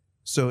doing it.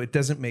 So it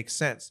doesn't make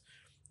sense.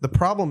 The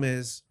problem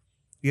is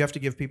you have to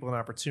give people an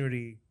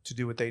opportunity to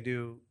do what they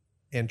do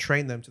and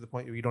train them to the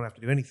point where you don't have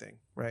to do anything,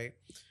 right?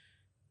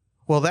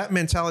 Well, that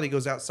mentality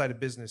goes outside of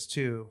business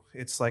too.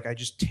 It's like I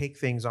just take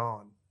things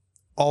on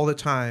all the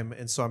time.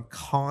 And so I'm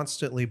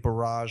constantly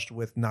barraged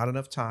with not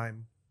enough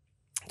time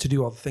to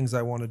do all the things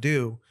I want to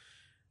do.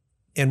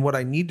 And what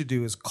I need to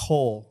do is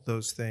cull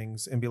those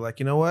things and be like,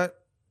 you know what?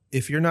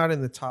 If you're not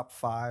in the top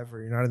 5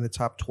 or you're not in the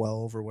top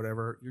 12 or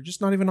whatever, you're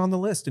just not even on the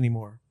list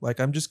anymore. Like,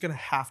 I'm just going to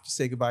have to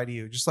say goodbye to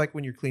you. Just like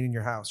when you're cleaning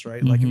your house,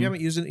 right? Like if you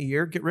haven't used it in a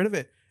year, get rid of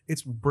it.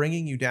 It's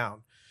bringing you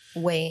down.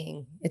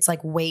 Weighing. It's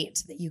like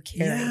weight that you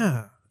carry.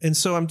 Yeah. And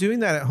so I'm doing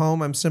that at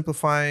home. I'm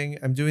simplifying.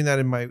 I'm doing that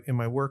in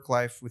my work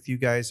life with you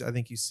guys. I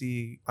think you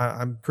see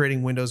I'm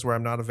creating windows where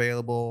I'm not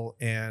available,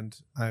 and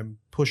I'm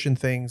pushing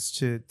things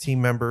to team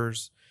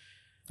members.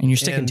 And you're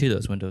sticking to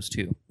those windows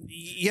too.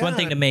 Yeah. It's one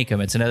thing to make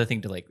them. It's another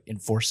thing to like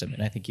enforce them.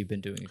 And I think you've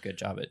been doing a good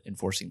job at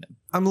enforcing them.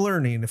 I'm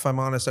learning. If I'm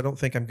honest, I don't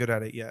think I'm good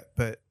at it yet.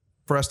 But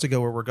for us to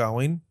go where we're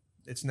going,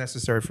 it's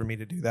necessary for me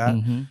to do that.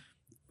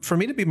 For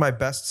me to be my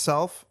best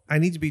self, I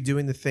need to be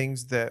doing the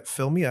things that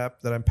fill me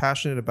up, that I'm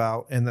passionate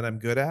about, and that I'm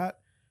good at,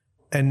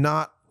 and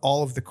not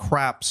all of the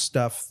crap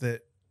stuff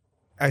that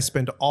I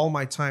spend all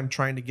my time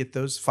trying to get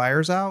those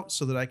fires out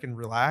so that I can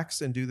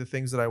relax and do the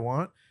things that I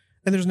want.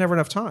 And there's never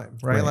enough time,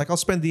 right? Like I'll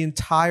spend the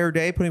entire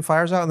day putting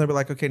fires out, and they'll be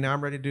like, okay, now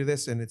I'm ready to do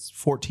this. And it's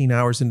 14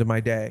 hours into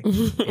my day.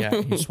 Yeah,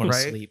 you just want to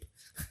sleep.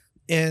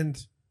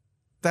 And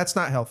that's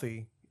not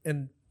healthy.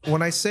 And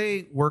when I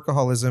say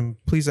workaholism,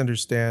 please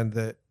understand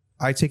that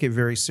I take it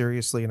very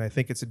seriously, and I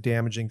think it's a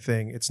damaging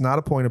thing. It's not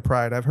a point of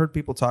pride. I've heard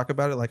people talk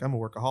about it like I'm a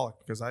workaholic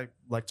because I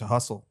like to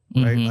hustle,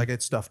 right? I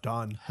get stuff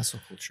done. Hustle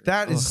culture.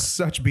 That is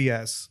such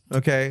BS,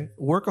 okay?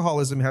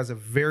 Workaholism has a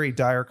very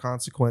dire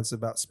consequence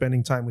about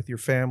spending time with your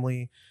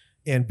family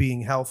and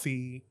being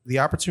healthy, the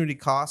opportunity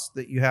cost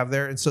that you have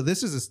there. And so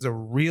this is a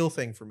real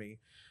thing for me.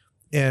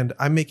 And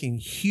I'm making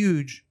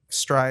huge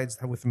strides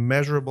with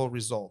measurable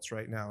results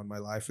right now in my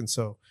life. And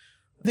so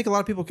I think a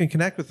lot of people can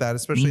connect with that,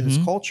 especially in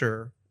this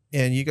culture.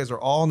 And you guys are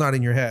all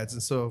nodding your heads.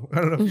 And so I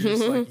don't know if you're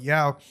just like,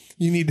 yeah,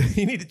 you need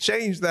to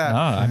change that. No,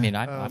 I mean,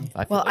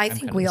 I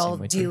think we all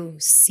do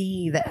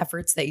see the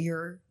efforts that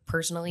you're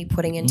personally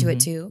putting into it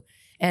too.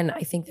 And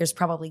I think there's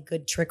probably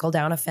good trickle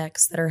down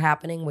effects that are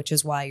happening, which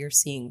is why you're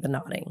seeing the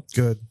nodding.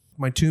 Good.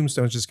 My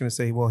tombstone's just going to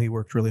say, well, he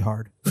worked really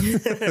hard.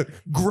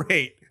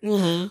 Great.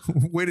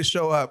 Way to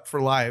show up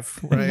for life,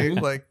 right?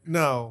 Like,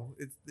 no,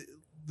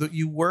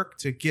 you work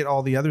to get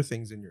all the other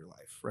things in your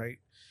life, right?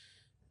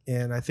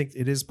 And I think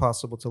it is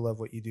possible to love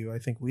what you do. I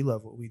think we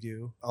love what we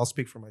do. I'll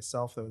speak for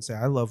myself, though, and say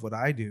I love what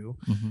I do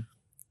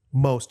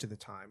most of the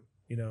time.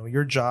 You know,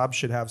 your job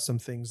should have some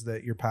things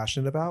that you're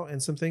passionate about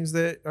and some things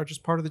that are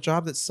just part of the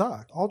job that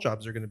suck. All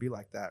jobs are going to be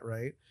like that,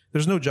 right?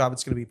 There's no job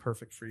that's going to be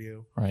perfect for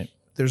you. Right.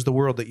 There's the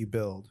world that you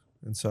build.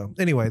 And so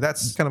anyway,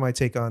 that's kind of my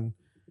take on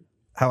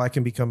how I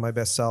can become my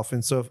best self.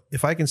 And so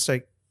if I can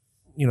start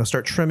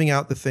trimming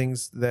out the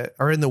things that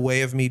are in the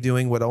way of me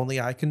doing what only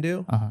I can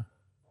do,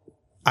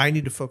 I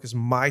need to focus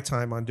my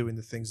time on doing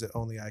the things that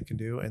only I can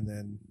do. And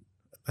then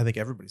I think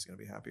everybody's going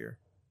to be happier.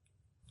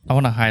 I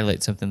want to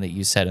highlight something that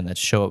you said, and that's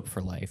show up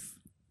for life.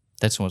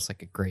 That's almost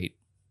like a great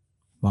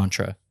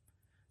mantra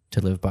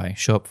to live by.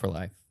 Show up for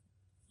life.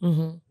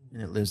 And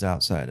it lives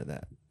outside of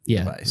that.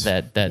 Yeah, device.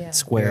 that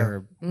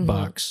square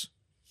box.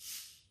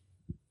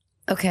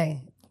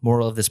 Okay.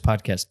 Moral of this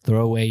podcast,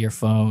 throw away your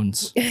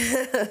phones.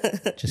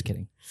 Just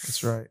kidding.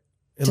 That's right.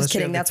 Just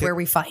kidding. That's where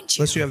we find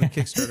you. Unless you have the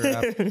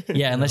Kickstarter app.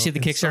 Yeah, unless you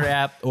have the Kickstarter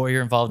app or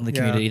you're involved in the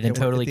community, then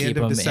totally keep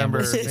them.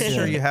 December, make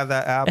sure you have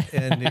that app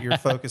and you're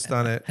focused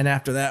on it. And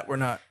after that,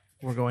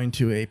 we're going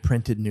to a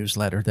printed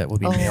newsletter that will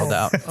be mailed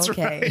out.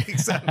 Okay. Right,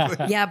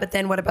 exactly. Yeah, but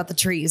then what about the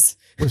trees?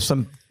 With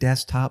some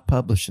desktop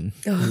publishing.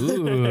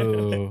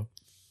 Ooh.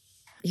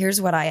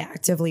 Here's what I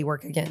actively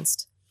work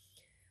against.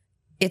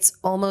 It's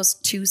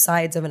almost two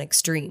sides of an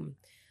extreme.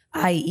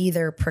 I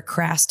either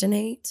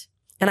procrastinate,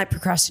 and I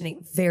procrastinate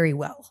very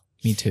well.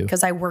 Me too.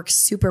 Because I work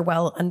super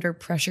well under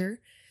pressure.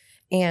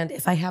 And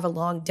if I have a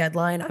long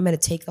deadline, I'm going to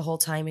take the whole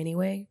time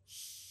anyway.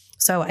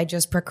 So I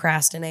just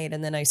procrastinate,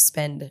 and then I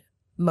spend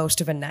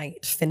most of a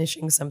night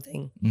finishing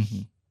something.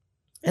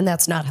 And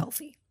that's not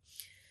healthy.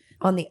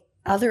 On the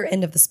other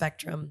end of the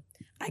spectrum,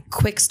 I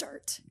quick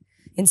start.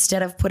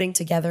 Instead of putting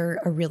together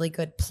a really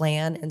good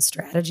plan and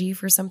strategy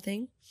for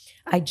something,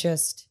 I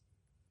just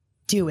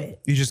do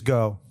it. You just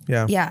go.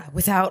 Yeah. Yeah,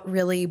 without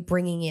really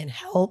bringing in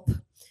help.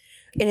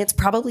 And it's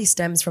probably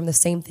stems from the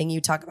same thing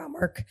you talk about,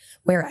 Mark,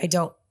 where I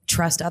don't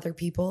trust other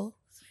people.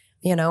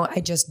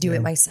 I just do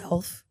it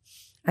myself.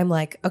 I'm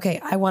like, okay,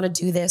 I want to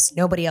do this.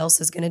 Nobody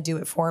else is going to do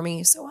it for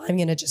me. So I'm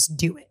going to just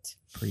do it.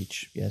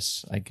 Preach.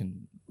 Yes, I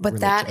can. But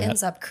that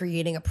ends up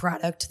creating a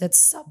product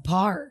that's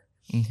subpar.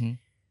 Mm-hmm.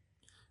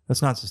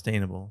 That's not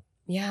sustainable.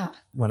 Yeah.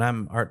 When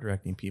I'm art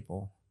directing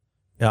people,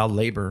 I'll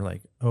labor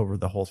like over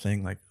the whole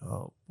thing. Like,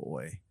 oh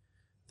boy,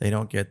 they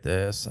don't get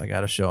this. I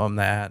got to show them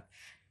that.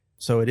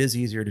 So it is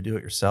easier to do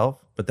it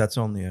yourself, but that's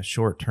only a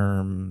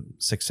short-term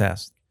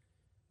success.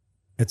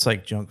 It's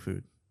like junk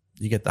food.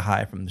 You get the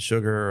high from the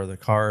sugar or the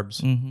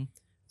carbs. Mm-hmm.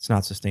 It's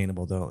not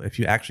sustainable though. If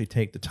you actually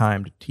take the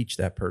time to teach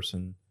that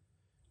person,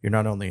 you're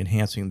not only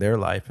enhancing their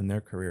life and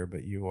their career,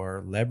 but you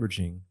are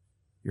leveraging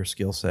your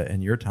skill set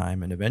and your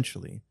time. And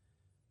eventually,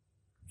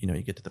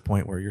 you get to the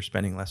point where you're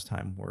spending less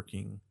time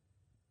working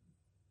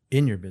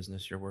in your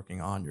business. You're working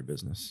on your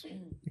business.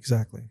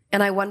 Exactly.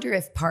 And I wonder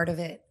if part of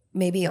it,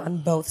 maybe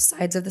on both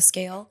sides of the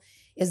scale,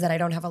 is that I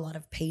don't have a lot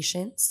of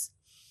patience.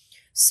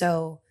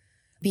 So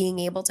being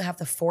able to have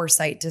the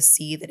foresight to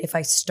see that if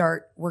I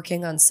start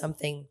working on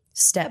something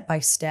step by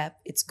step,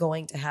 it's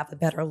going to have a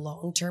better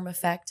long-term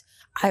effect.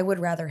 I would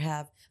rather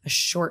have a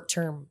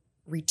short-term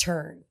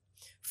return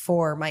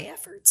for my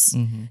efforts,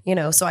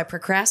 so I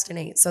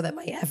procrastinate so that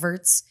my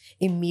efforts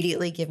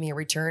immediately give me a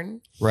return.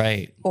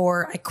 Right.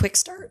 Or I quick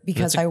start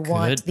because I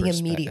want the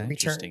immediate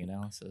return. Interesting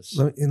analysis.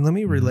 Let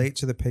me relate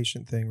to the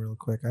patient thing real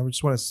quick. I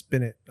just want to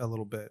spin it a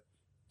little bit.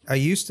 I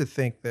used to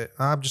think that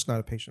I'm just not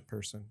a patient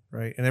person,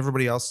 right? And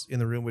everybody else in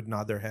the room would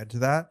nod their head to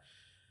that.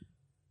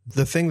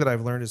 The thing that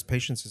I've learned is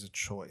patience is a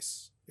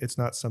choice. It's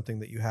not something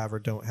that you have or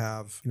don't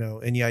have,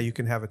 and yeah, you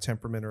can have a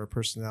temperament or a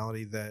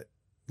personality that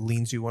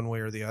leans you one way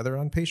or the other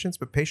on patience,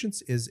 but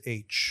patience is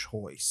a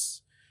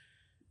choice.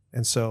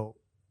 And so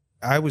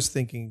I was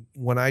thinking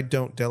when I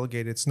don't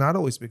delegate, it's not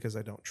always because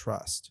I don't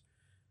trust.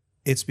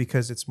 It's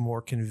because it's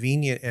more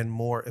convenient and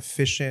more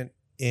efficient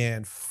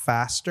and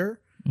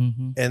faster.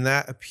 Mm-hmm. And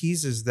that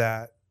appeases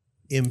that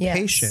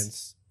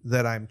impatience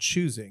that I'm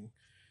choosing.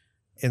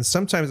 And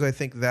sometimes I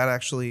think that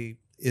actually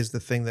is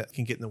the thing that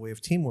can get in the way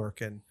of teamwork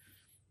and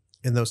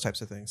those types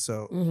of things.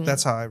 So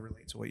that's how I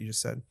relate to what you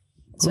just said.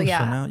 So So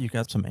now you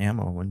got some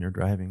ammo when you're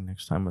driving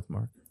next time with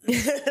Mark.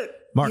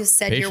 Mark, you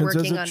said you're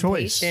working on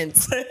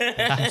patience.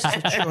 It's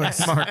a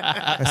choice. Mark,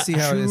 I see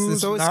how it is.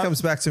 This always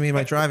comes back to me in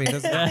my driving,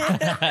 doesn't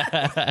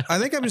it? I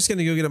think I'm just going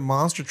to go get a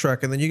monster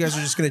truck, and then you guys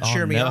are just going to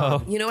cheer me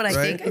on. You know what I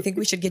Right? think? I think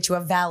we should get you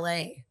a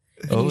valet.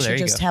 And Oh, you there should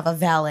you just go. have a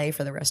valet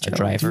for the rest of A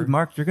your life. driver. Dude,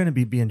 Mark, you're going to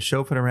be being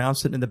chauffeured around,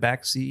 sitting in the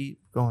back seat,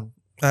 going.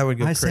 I would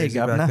go I say, crazy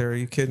Governor. back there. Are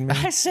you kidding me?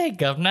 I say,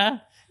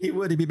 governor. He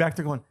would. He'd be back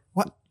there going,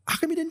 "What? How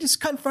come you didn't just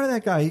cut in front of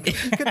that guy?" He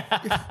could,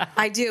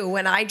 I do.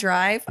 When I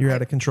drive, You're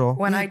out of control.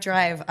 when I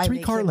drive, I 3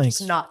 make car him lengths.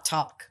 just not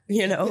talk,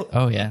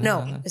 Oh, yeah.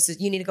 No, this is,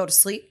 you need to go to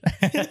sleep.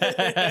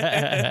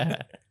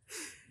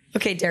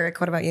 Okay, Derek,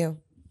 what about you?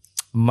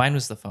 Mine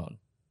was the phone.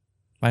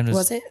 Mine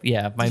Was it?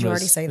 Yeah, mine Did you was.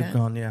 already say We've that?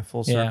 gone,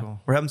 full Yeah.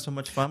 circle. We're having so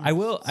much fun. I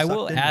will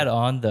Sucked into add it.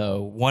 on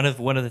though. One of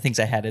the things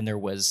I had in there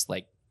was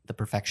like the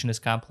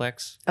perfectionist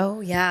complex Oh,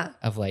 yeah.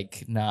 of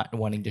like not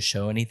wanting to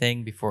show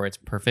anything before it's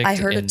perfect. I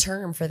heard a and,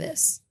 term for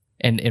this.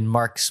 and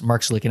Mark's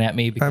looking at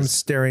me I'm because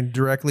staring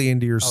directly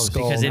into your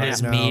skull because it right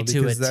is now, me to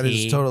a because that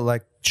T. is total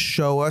like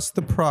show us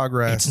the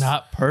progress. it's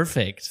not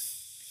perfect.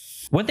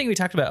 One thing we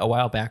talked about a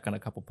while back on a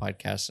couple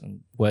podcasts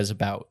was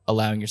about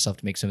allowing yourself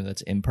to make something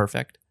that's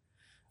imperfect.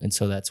 And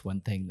so that's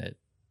one thing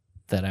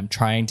that I'm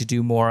trying to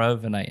do more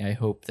of. And I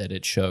hope that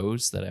it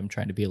shows that I'm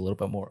trying to be a little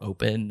bit more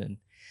open and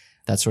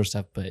that sort of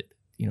stuff. But,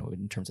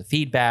 in terms of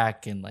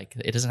feedback and like,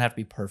 it doesn't have to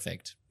be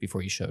perfect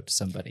before you show it to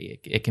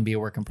somebody. It can be a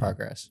work in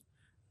progress.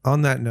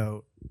 On that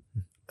note,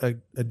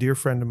 a dear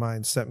friend of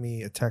mine sent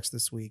me a text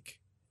this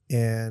week,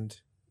 and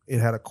it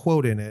had a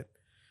quote in it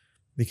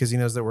because he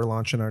knows that we're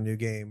launching our new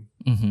game.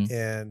 Mm-hmm.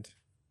 And,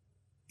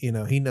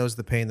 he knows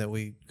the pain that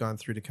we've gone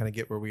through to kind of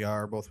get where we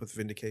are, both with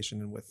Vindication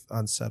and with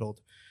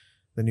Unsettled,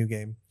 the new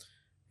game.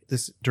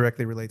 This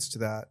directly relates to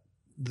that.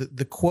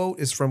 The quote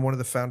is from one of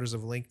the founders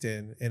of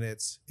LinkedIn, and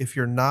it's, if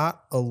you're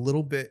not a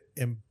little bit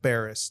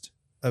embarrassed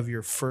of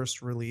your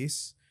first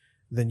release,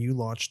 then you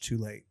launched too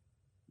late.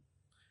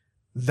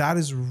 That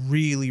is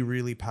really,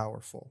 really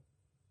powerful.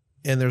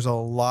 And there's a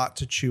lot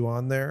to chew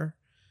on there.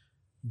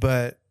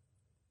 But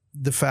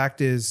the fact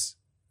is,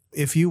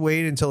 if you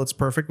wait until it's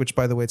perfect, which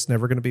by the way, it's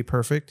never going to be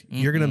perfect,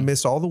 you're going to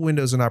miss all the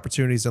windows and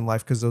opportunities in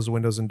life because those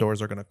windows and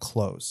doors are going to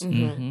close.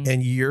 Mm-hmm.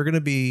 And you're going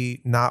to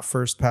be not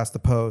first past the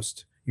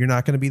post. You're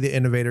not going to be the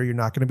innovator. You're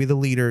not going to be the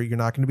leader. You're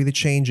not going to be the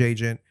change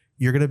agent.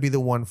 You're going to be the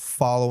one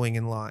following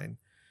in line.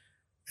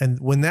 And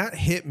when that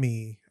hit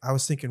me, I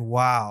was thinking,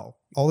 wow,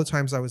 all the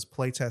times I was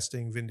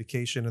playtesting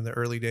Vindication in the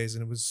early days,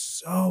 and it was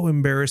so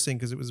embarrassing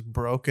because it was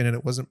broken and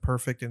it wasn't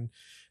perfect. And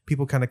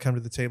people kind of come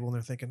to the table and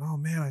they're thinking, oh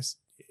man,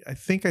 I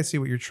think I see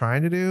what you're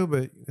trying to do,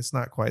 but it's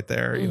not quite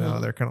there.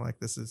 They're kind of like,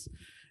 this is,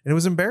 and it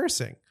was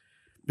embarrassing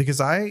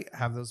because I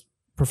have those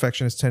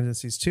perfectionist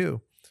tendencies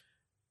too.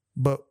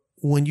 But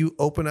when you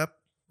open up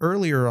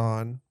earlier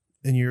on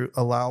and you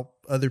allow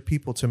other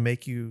people to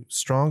make you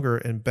stronger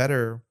and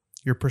better,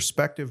 your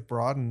perspective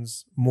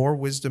broadens, more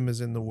wisdom is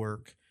in the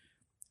work,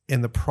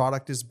 and the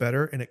product is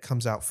better and it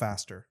comes out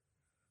faster.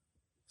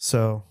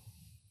 So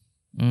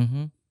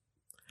I'm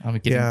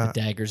getting the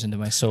daggers into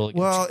my soul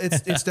again. Well,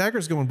 it's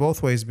daggers going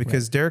both ways,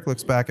 because Derek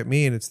looks back at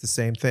me and it's the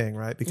same thing,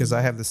 right? Because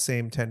I have the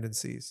same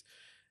tendencies.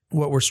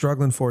 What we're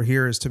struggling for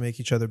here is to make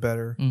each other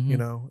better, you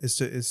know,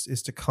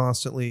 is to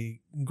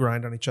constantly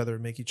grind on each other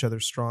and make each other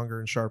stronger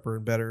and sharper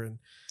and better. And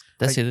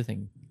that's the other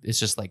thing. It's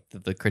just like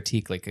the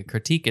critique. Like a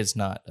critique is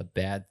not a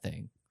bad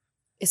thing.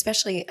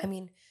 Especially, I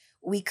mean,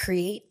 we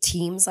create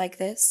teams like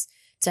this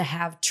to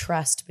have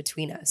trust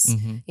between us.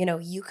 You know,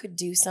 you could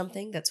do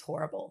something that's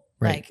horrible,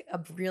 like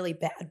a really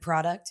bad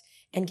product.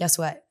 And guess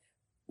what?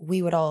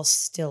 We would all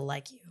still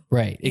like you.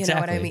 Right. You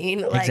Exactly. know what I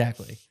mean? Like,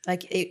 exactly.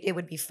 Like it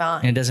would be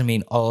fine. And it doesn't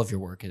mean all of your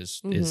work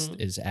is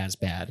as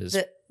bad as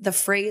the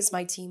phrase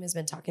my team has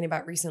been talking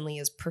about recently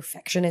is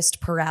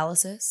perfectionist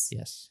paralysis.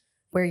 Yes.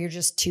 Where you're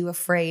just too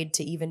afraid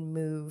to even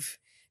move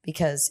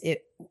because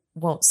it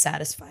won't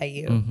satisfy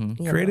you. You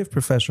know? Creative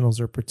professionals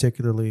are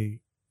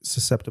particularly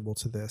susceptible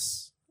to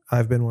this.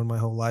 I've been one my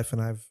whole life,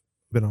 and I've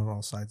been on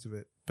all sides of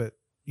it. But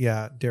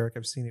yeah, Derek,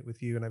 I've seen it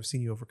with you, and I've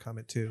seen you overcome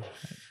it too.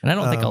 And I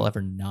don't think I'll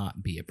ever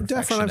not be a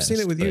perfectionist. Definitely, I've seen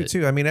it with you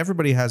too. I mean,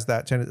 everybody has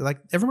that tendency. Like,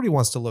 everybody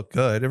wants to look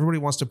good. Everybody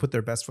wants to put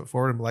their best foot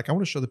forward and be like, I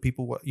want to show the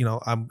people what, you know,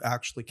 I'm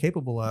actually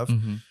capable of,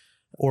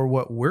 or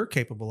what we're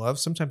capable of.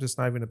 Sometimes it's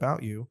not even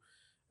about you.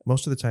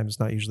 Most of the time, it's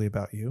not usually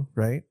about you,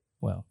 right?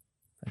 Well,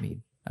 I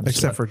mean,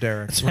 except for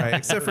Derek, right?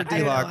 Except for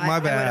D-Lock. My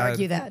bad. I would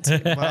argue that too.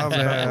 My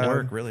bad. The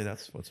work, really,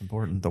 that's what's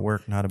important. The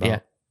work, not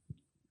about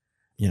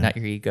you know, not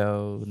your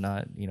ego,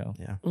 not, you know,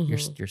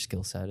 your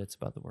skill set. It's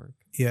about the work.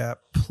 Yeah.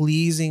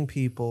 Pleasing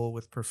people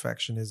with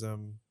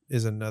perfectionism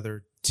is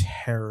another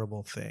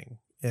terrible thing.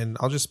 And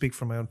I'll just speak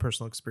from my own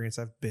personal experience.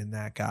 I've been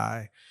that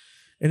guy,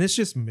 and it's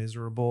just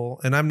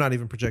miserable. And I'm not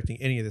even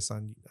projecting any of this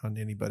on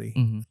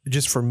anybody.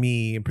 Just for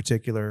me in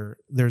particular,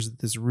 there's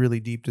this really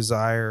deep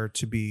desire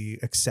to be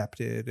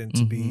accepted and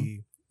to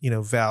be, you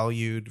know,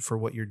 valued for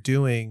what you're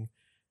doing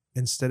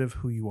instead of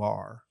who you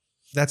are.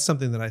 That's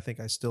something that I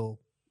think I still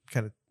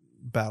kind of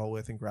battle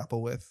with and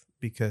grapple with,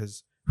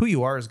 because who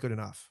you are is good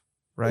enough,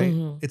 right?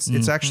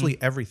 It's actually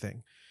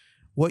everything.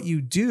 What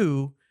you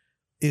do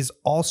is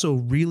also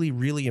really,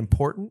 really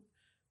important,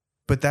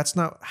 but that's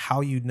not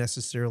how you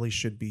necessarily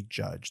should be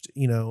judged.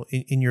 You know,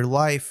 in your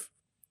life,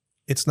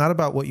 it's not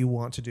about what you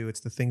want to do.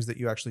 It's the things that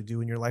you actually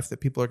do in your life that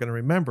people are going to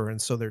remember.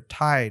 And so they're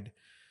tied.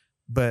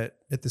 But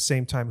at the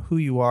same time, who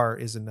you are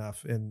is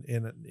enough. And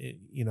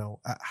you know,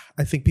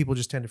 I think people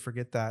just tend to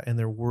forget that, and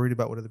they're worried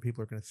about what other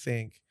people are going to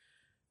think.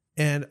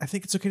 And I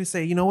think it's okay to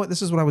say, you know what,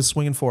 this is what I was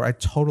swinging for. I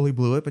totally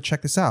blew it, but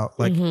check this out.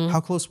 Like, how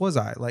close was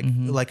I? Like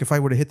if I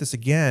were to hit this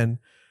again,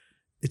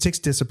 it takes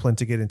discipline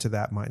to get into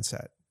that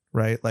mindset,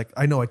 right? Like,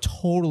 I know I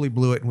totally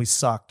blew it and we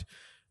sucked,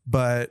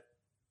 but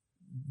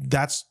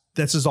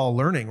this is all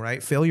learning,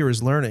 right? Failure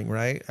is learning,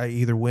 right? I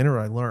either win or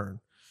I learn.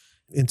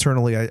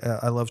 Internally,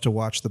 I love to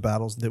watch the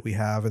battles that we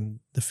have and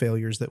the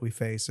failures that we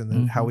face, and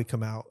then how we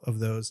come out of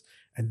those.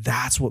 And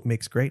that's what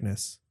makes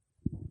greatness.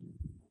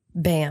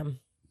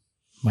 Bam.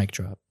 Mic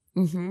drop.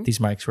 These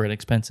mics were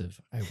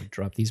inexpensive. I would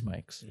drop these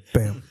mics.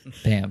 Bam.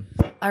 Bam.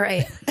 All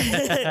right.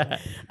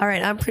 All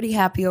right. I'm pretty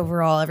happy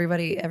overall.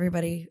 Everybody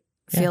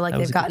feel like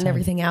they've gotten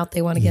everything out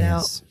they want to get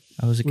out.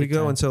 That was a good We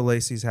go time. until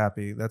Lacey's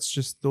happy. That's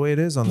just the way it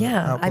is on the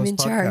Outpost I'm in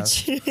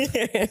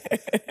podcast.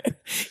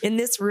 charge. In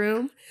this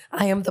room,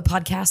 I am the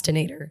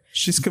podcastinator.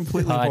 She's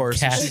completely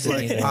hoarse. She's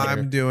like,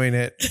 I'm doing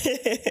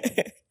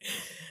it.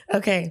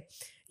 Okay.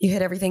 You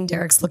hit everything.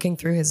 Derek's looking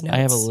through his notes. I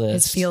have a list.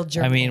 His field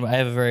journal. I mean, I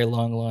have a very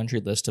long laundry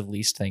list of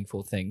least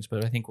thankful things,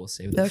 but I think we'll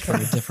save that for a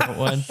different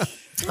one.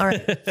 All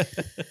right.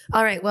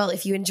 All right. Well,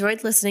 if you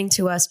enjoyed listening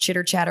to us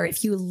chitter chatter,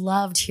 if you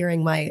loved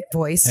hearing my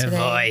voice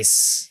today,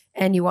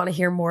 and you want to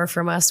hear more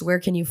from us, where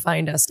can you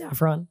find us,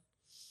 Daffron?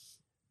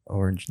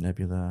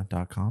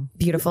 OrangeNebula.com.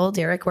 Beautiful.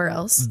 Derek, where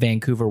else?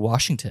 Vancouver,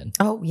 Washington.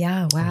 Oh,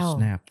 yeah. Wow. Oh,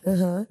 snap.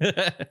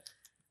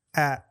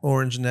 At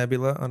Orange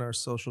Nebula on our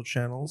social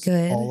channels.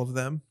 Good. All of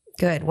them.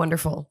 Good.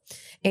 Wonderful.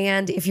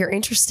 And if you're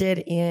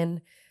interested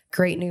in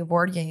great new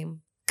board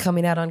game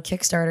coming out on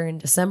Kickstarter in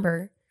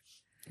December,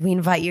 we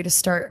invite you to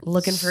start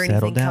looking for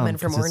anything coming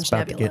from Orange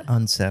Nebula. It's about to get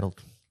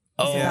unsettled.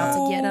 It's about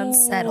to get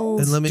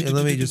unsettled. And let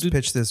me just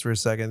pitch this for a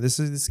second.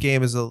 This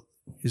game is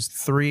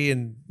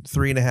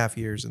 3.5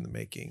 years in the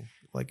making.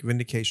 Like,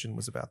 Vindication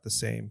was about the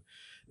same.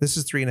 This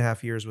is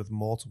 3.5 years with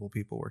multiple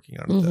people working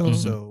on it, though.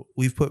 So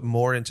we've put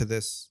more into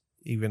this,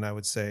 even I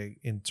would say,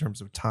 in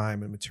terms of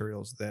time and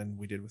materials, than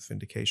we did with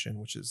Vindication,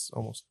 which is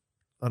almost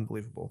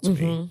unbelievable to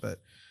me.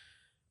 But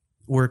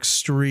we're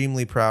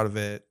extremely proud of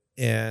it,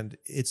 and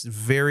it's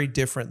very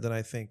different than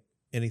I think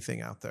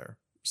anything out there.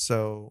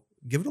 So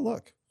give it a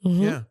look.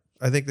 Yeah,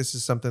 I think this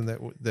is something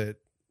that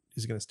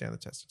is going to stand the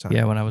test of time.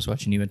 Yeah, when I was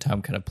watching you and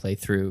Tom kind of play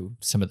through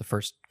some of the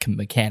first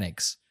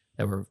mechanics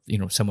that were,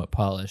 somewhat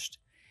polished,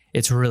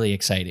 it's really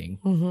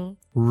exciting.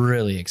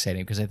 Really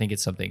exciting, because I think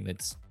it's something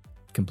that's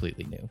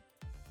completely new.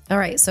 All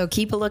right, so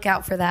keep a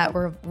lookout for that.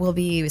 We'll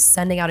be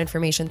sending out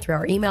information through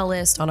our email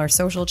list, on our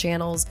social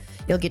channels.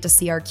 You'll get to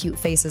see our cute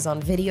faces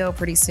on video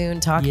pretty soon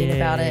talking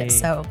about it.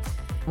 So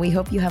we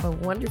hope you have a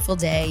wonderful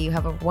day. You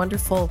have a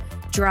wonderful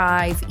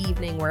drive,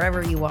 evening,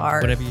 wherever you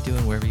are. Whatever you're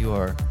doing, wherever you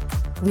are.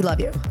 We love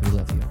you. We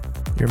love you.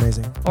 You're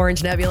amazing.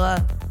 Orange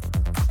Nebula.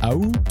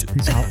 Out.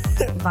 Peace out.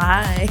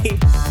 Bye.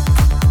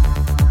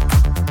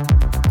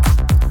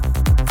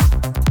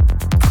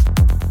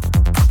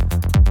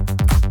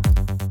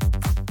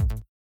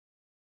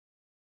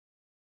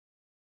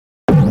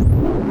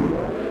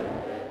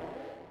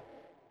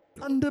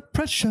 Under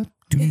pressure.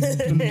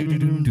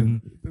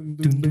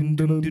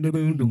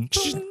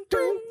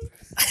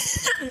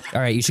 All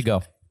right, you should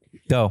go.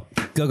 Go.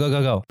 Go, go,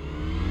 go, go.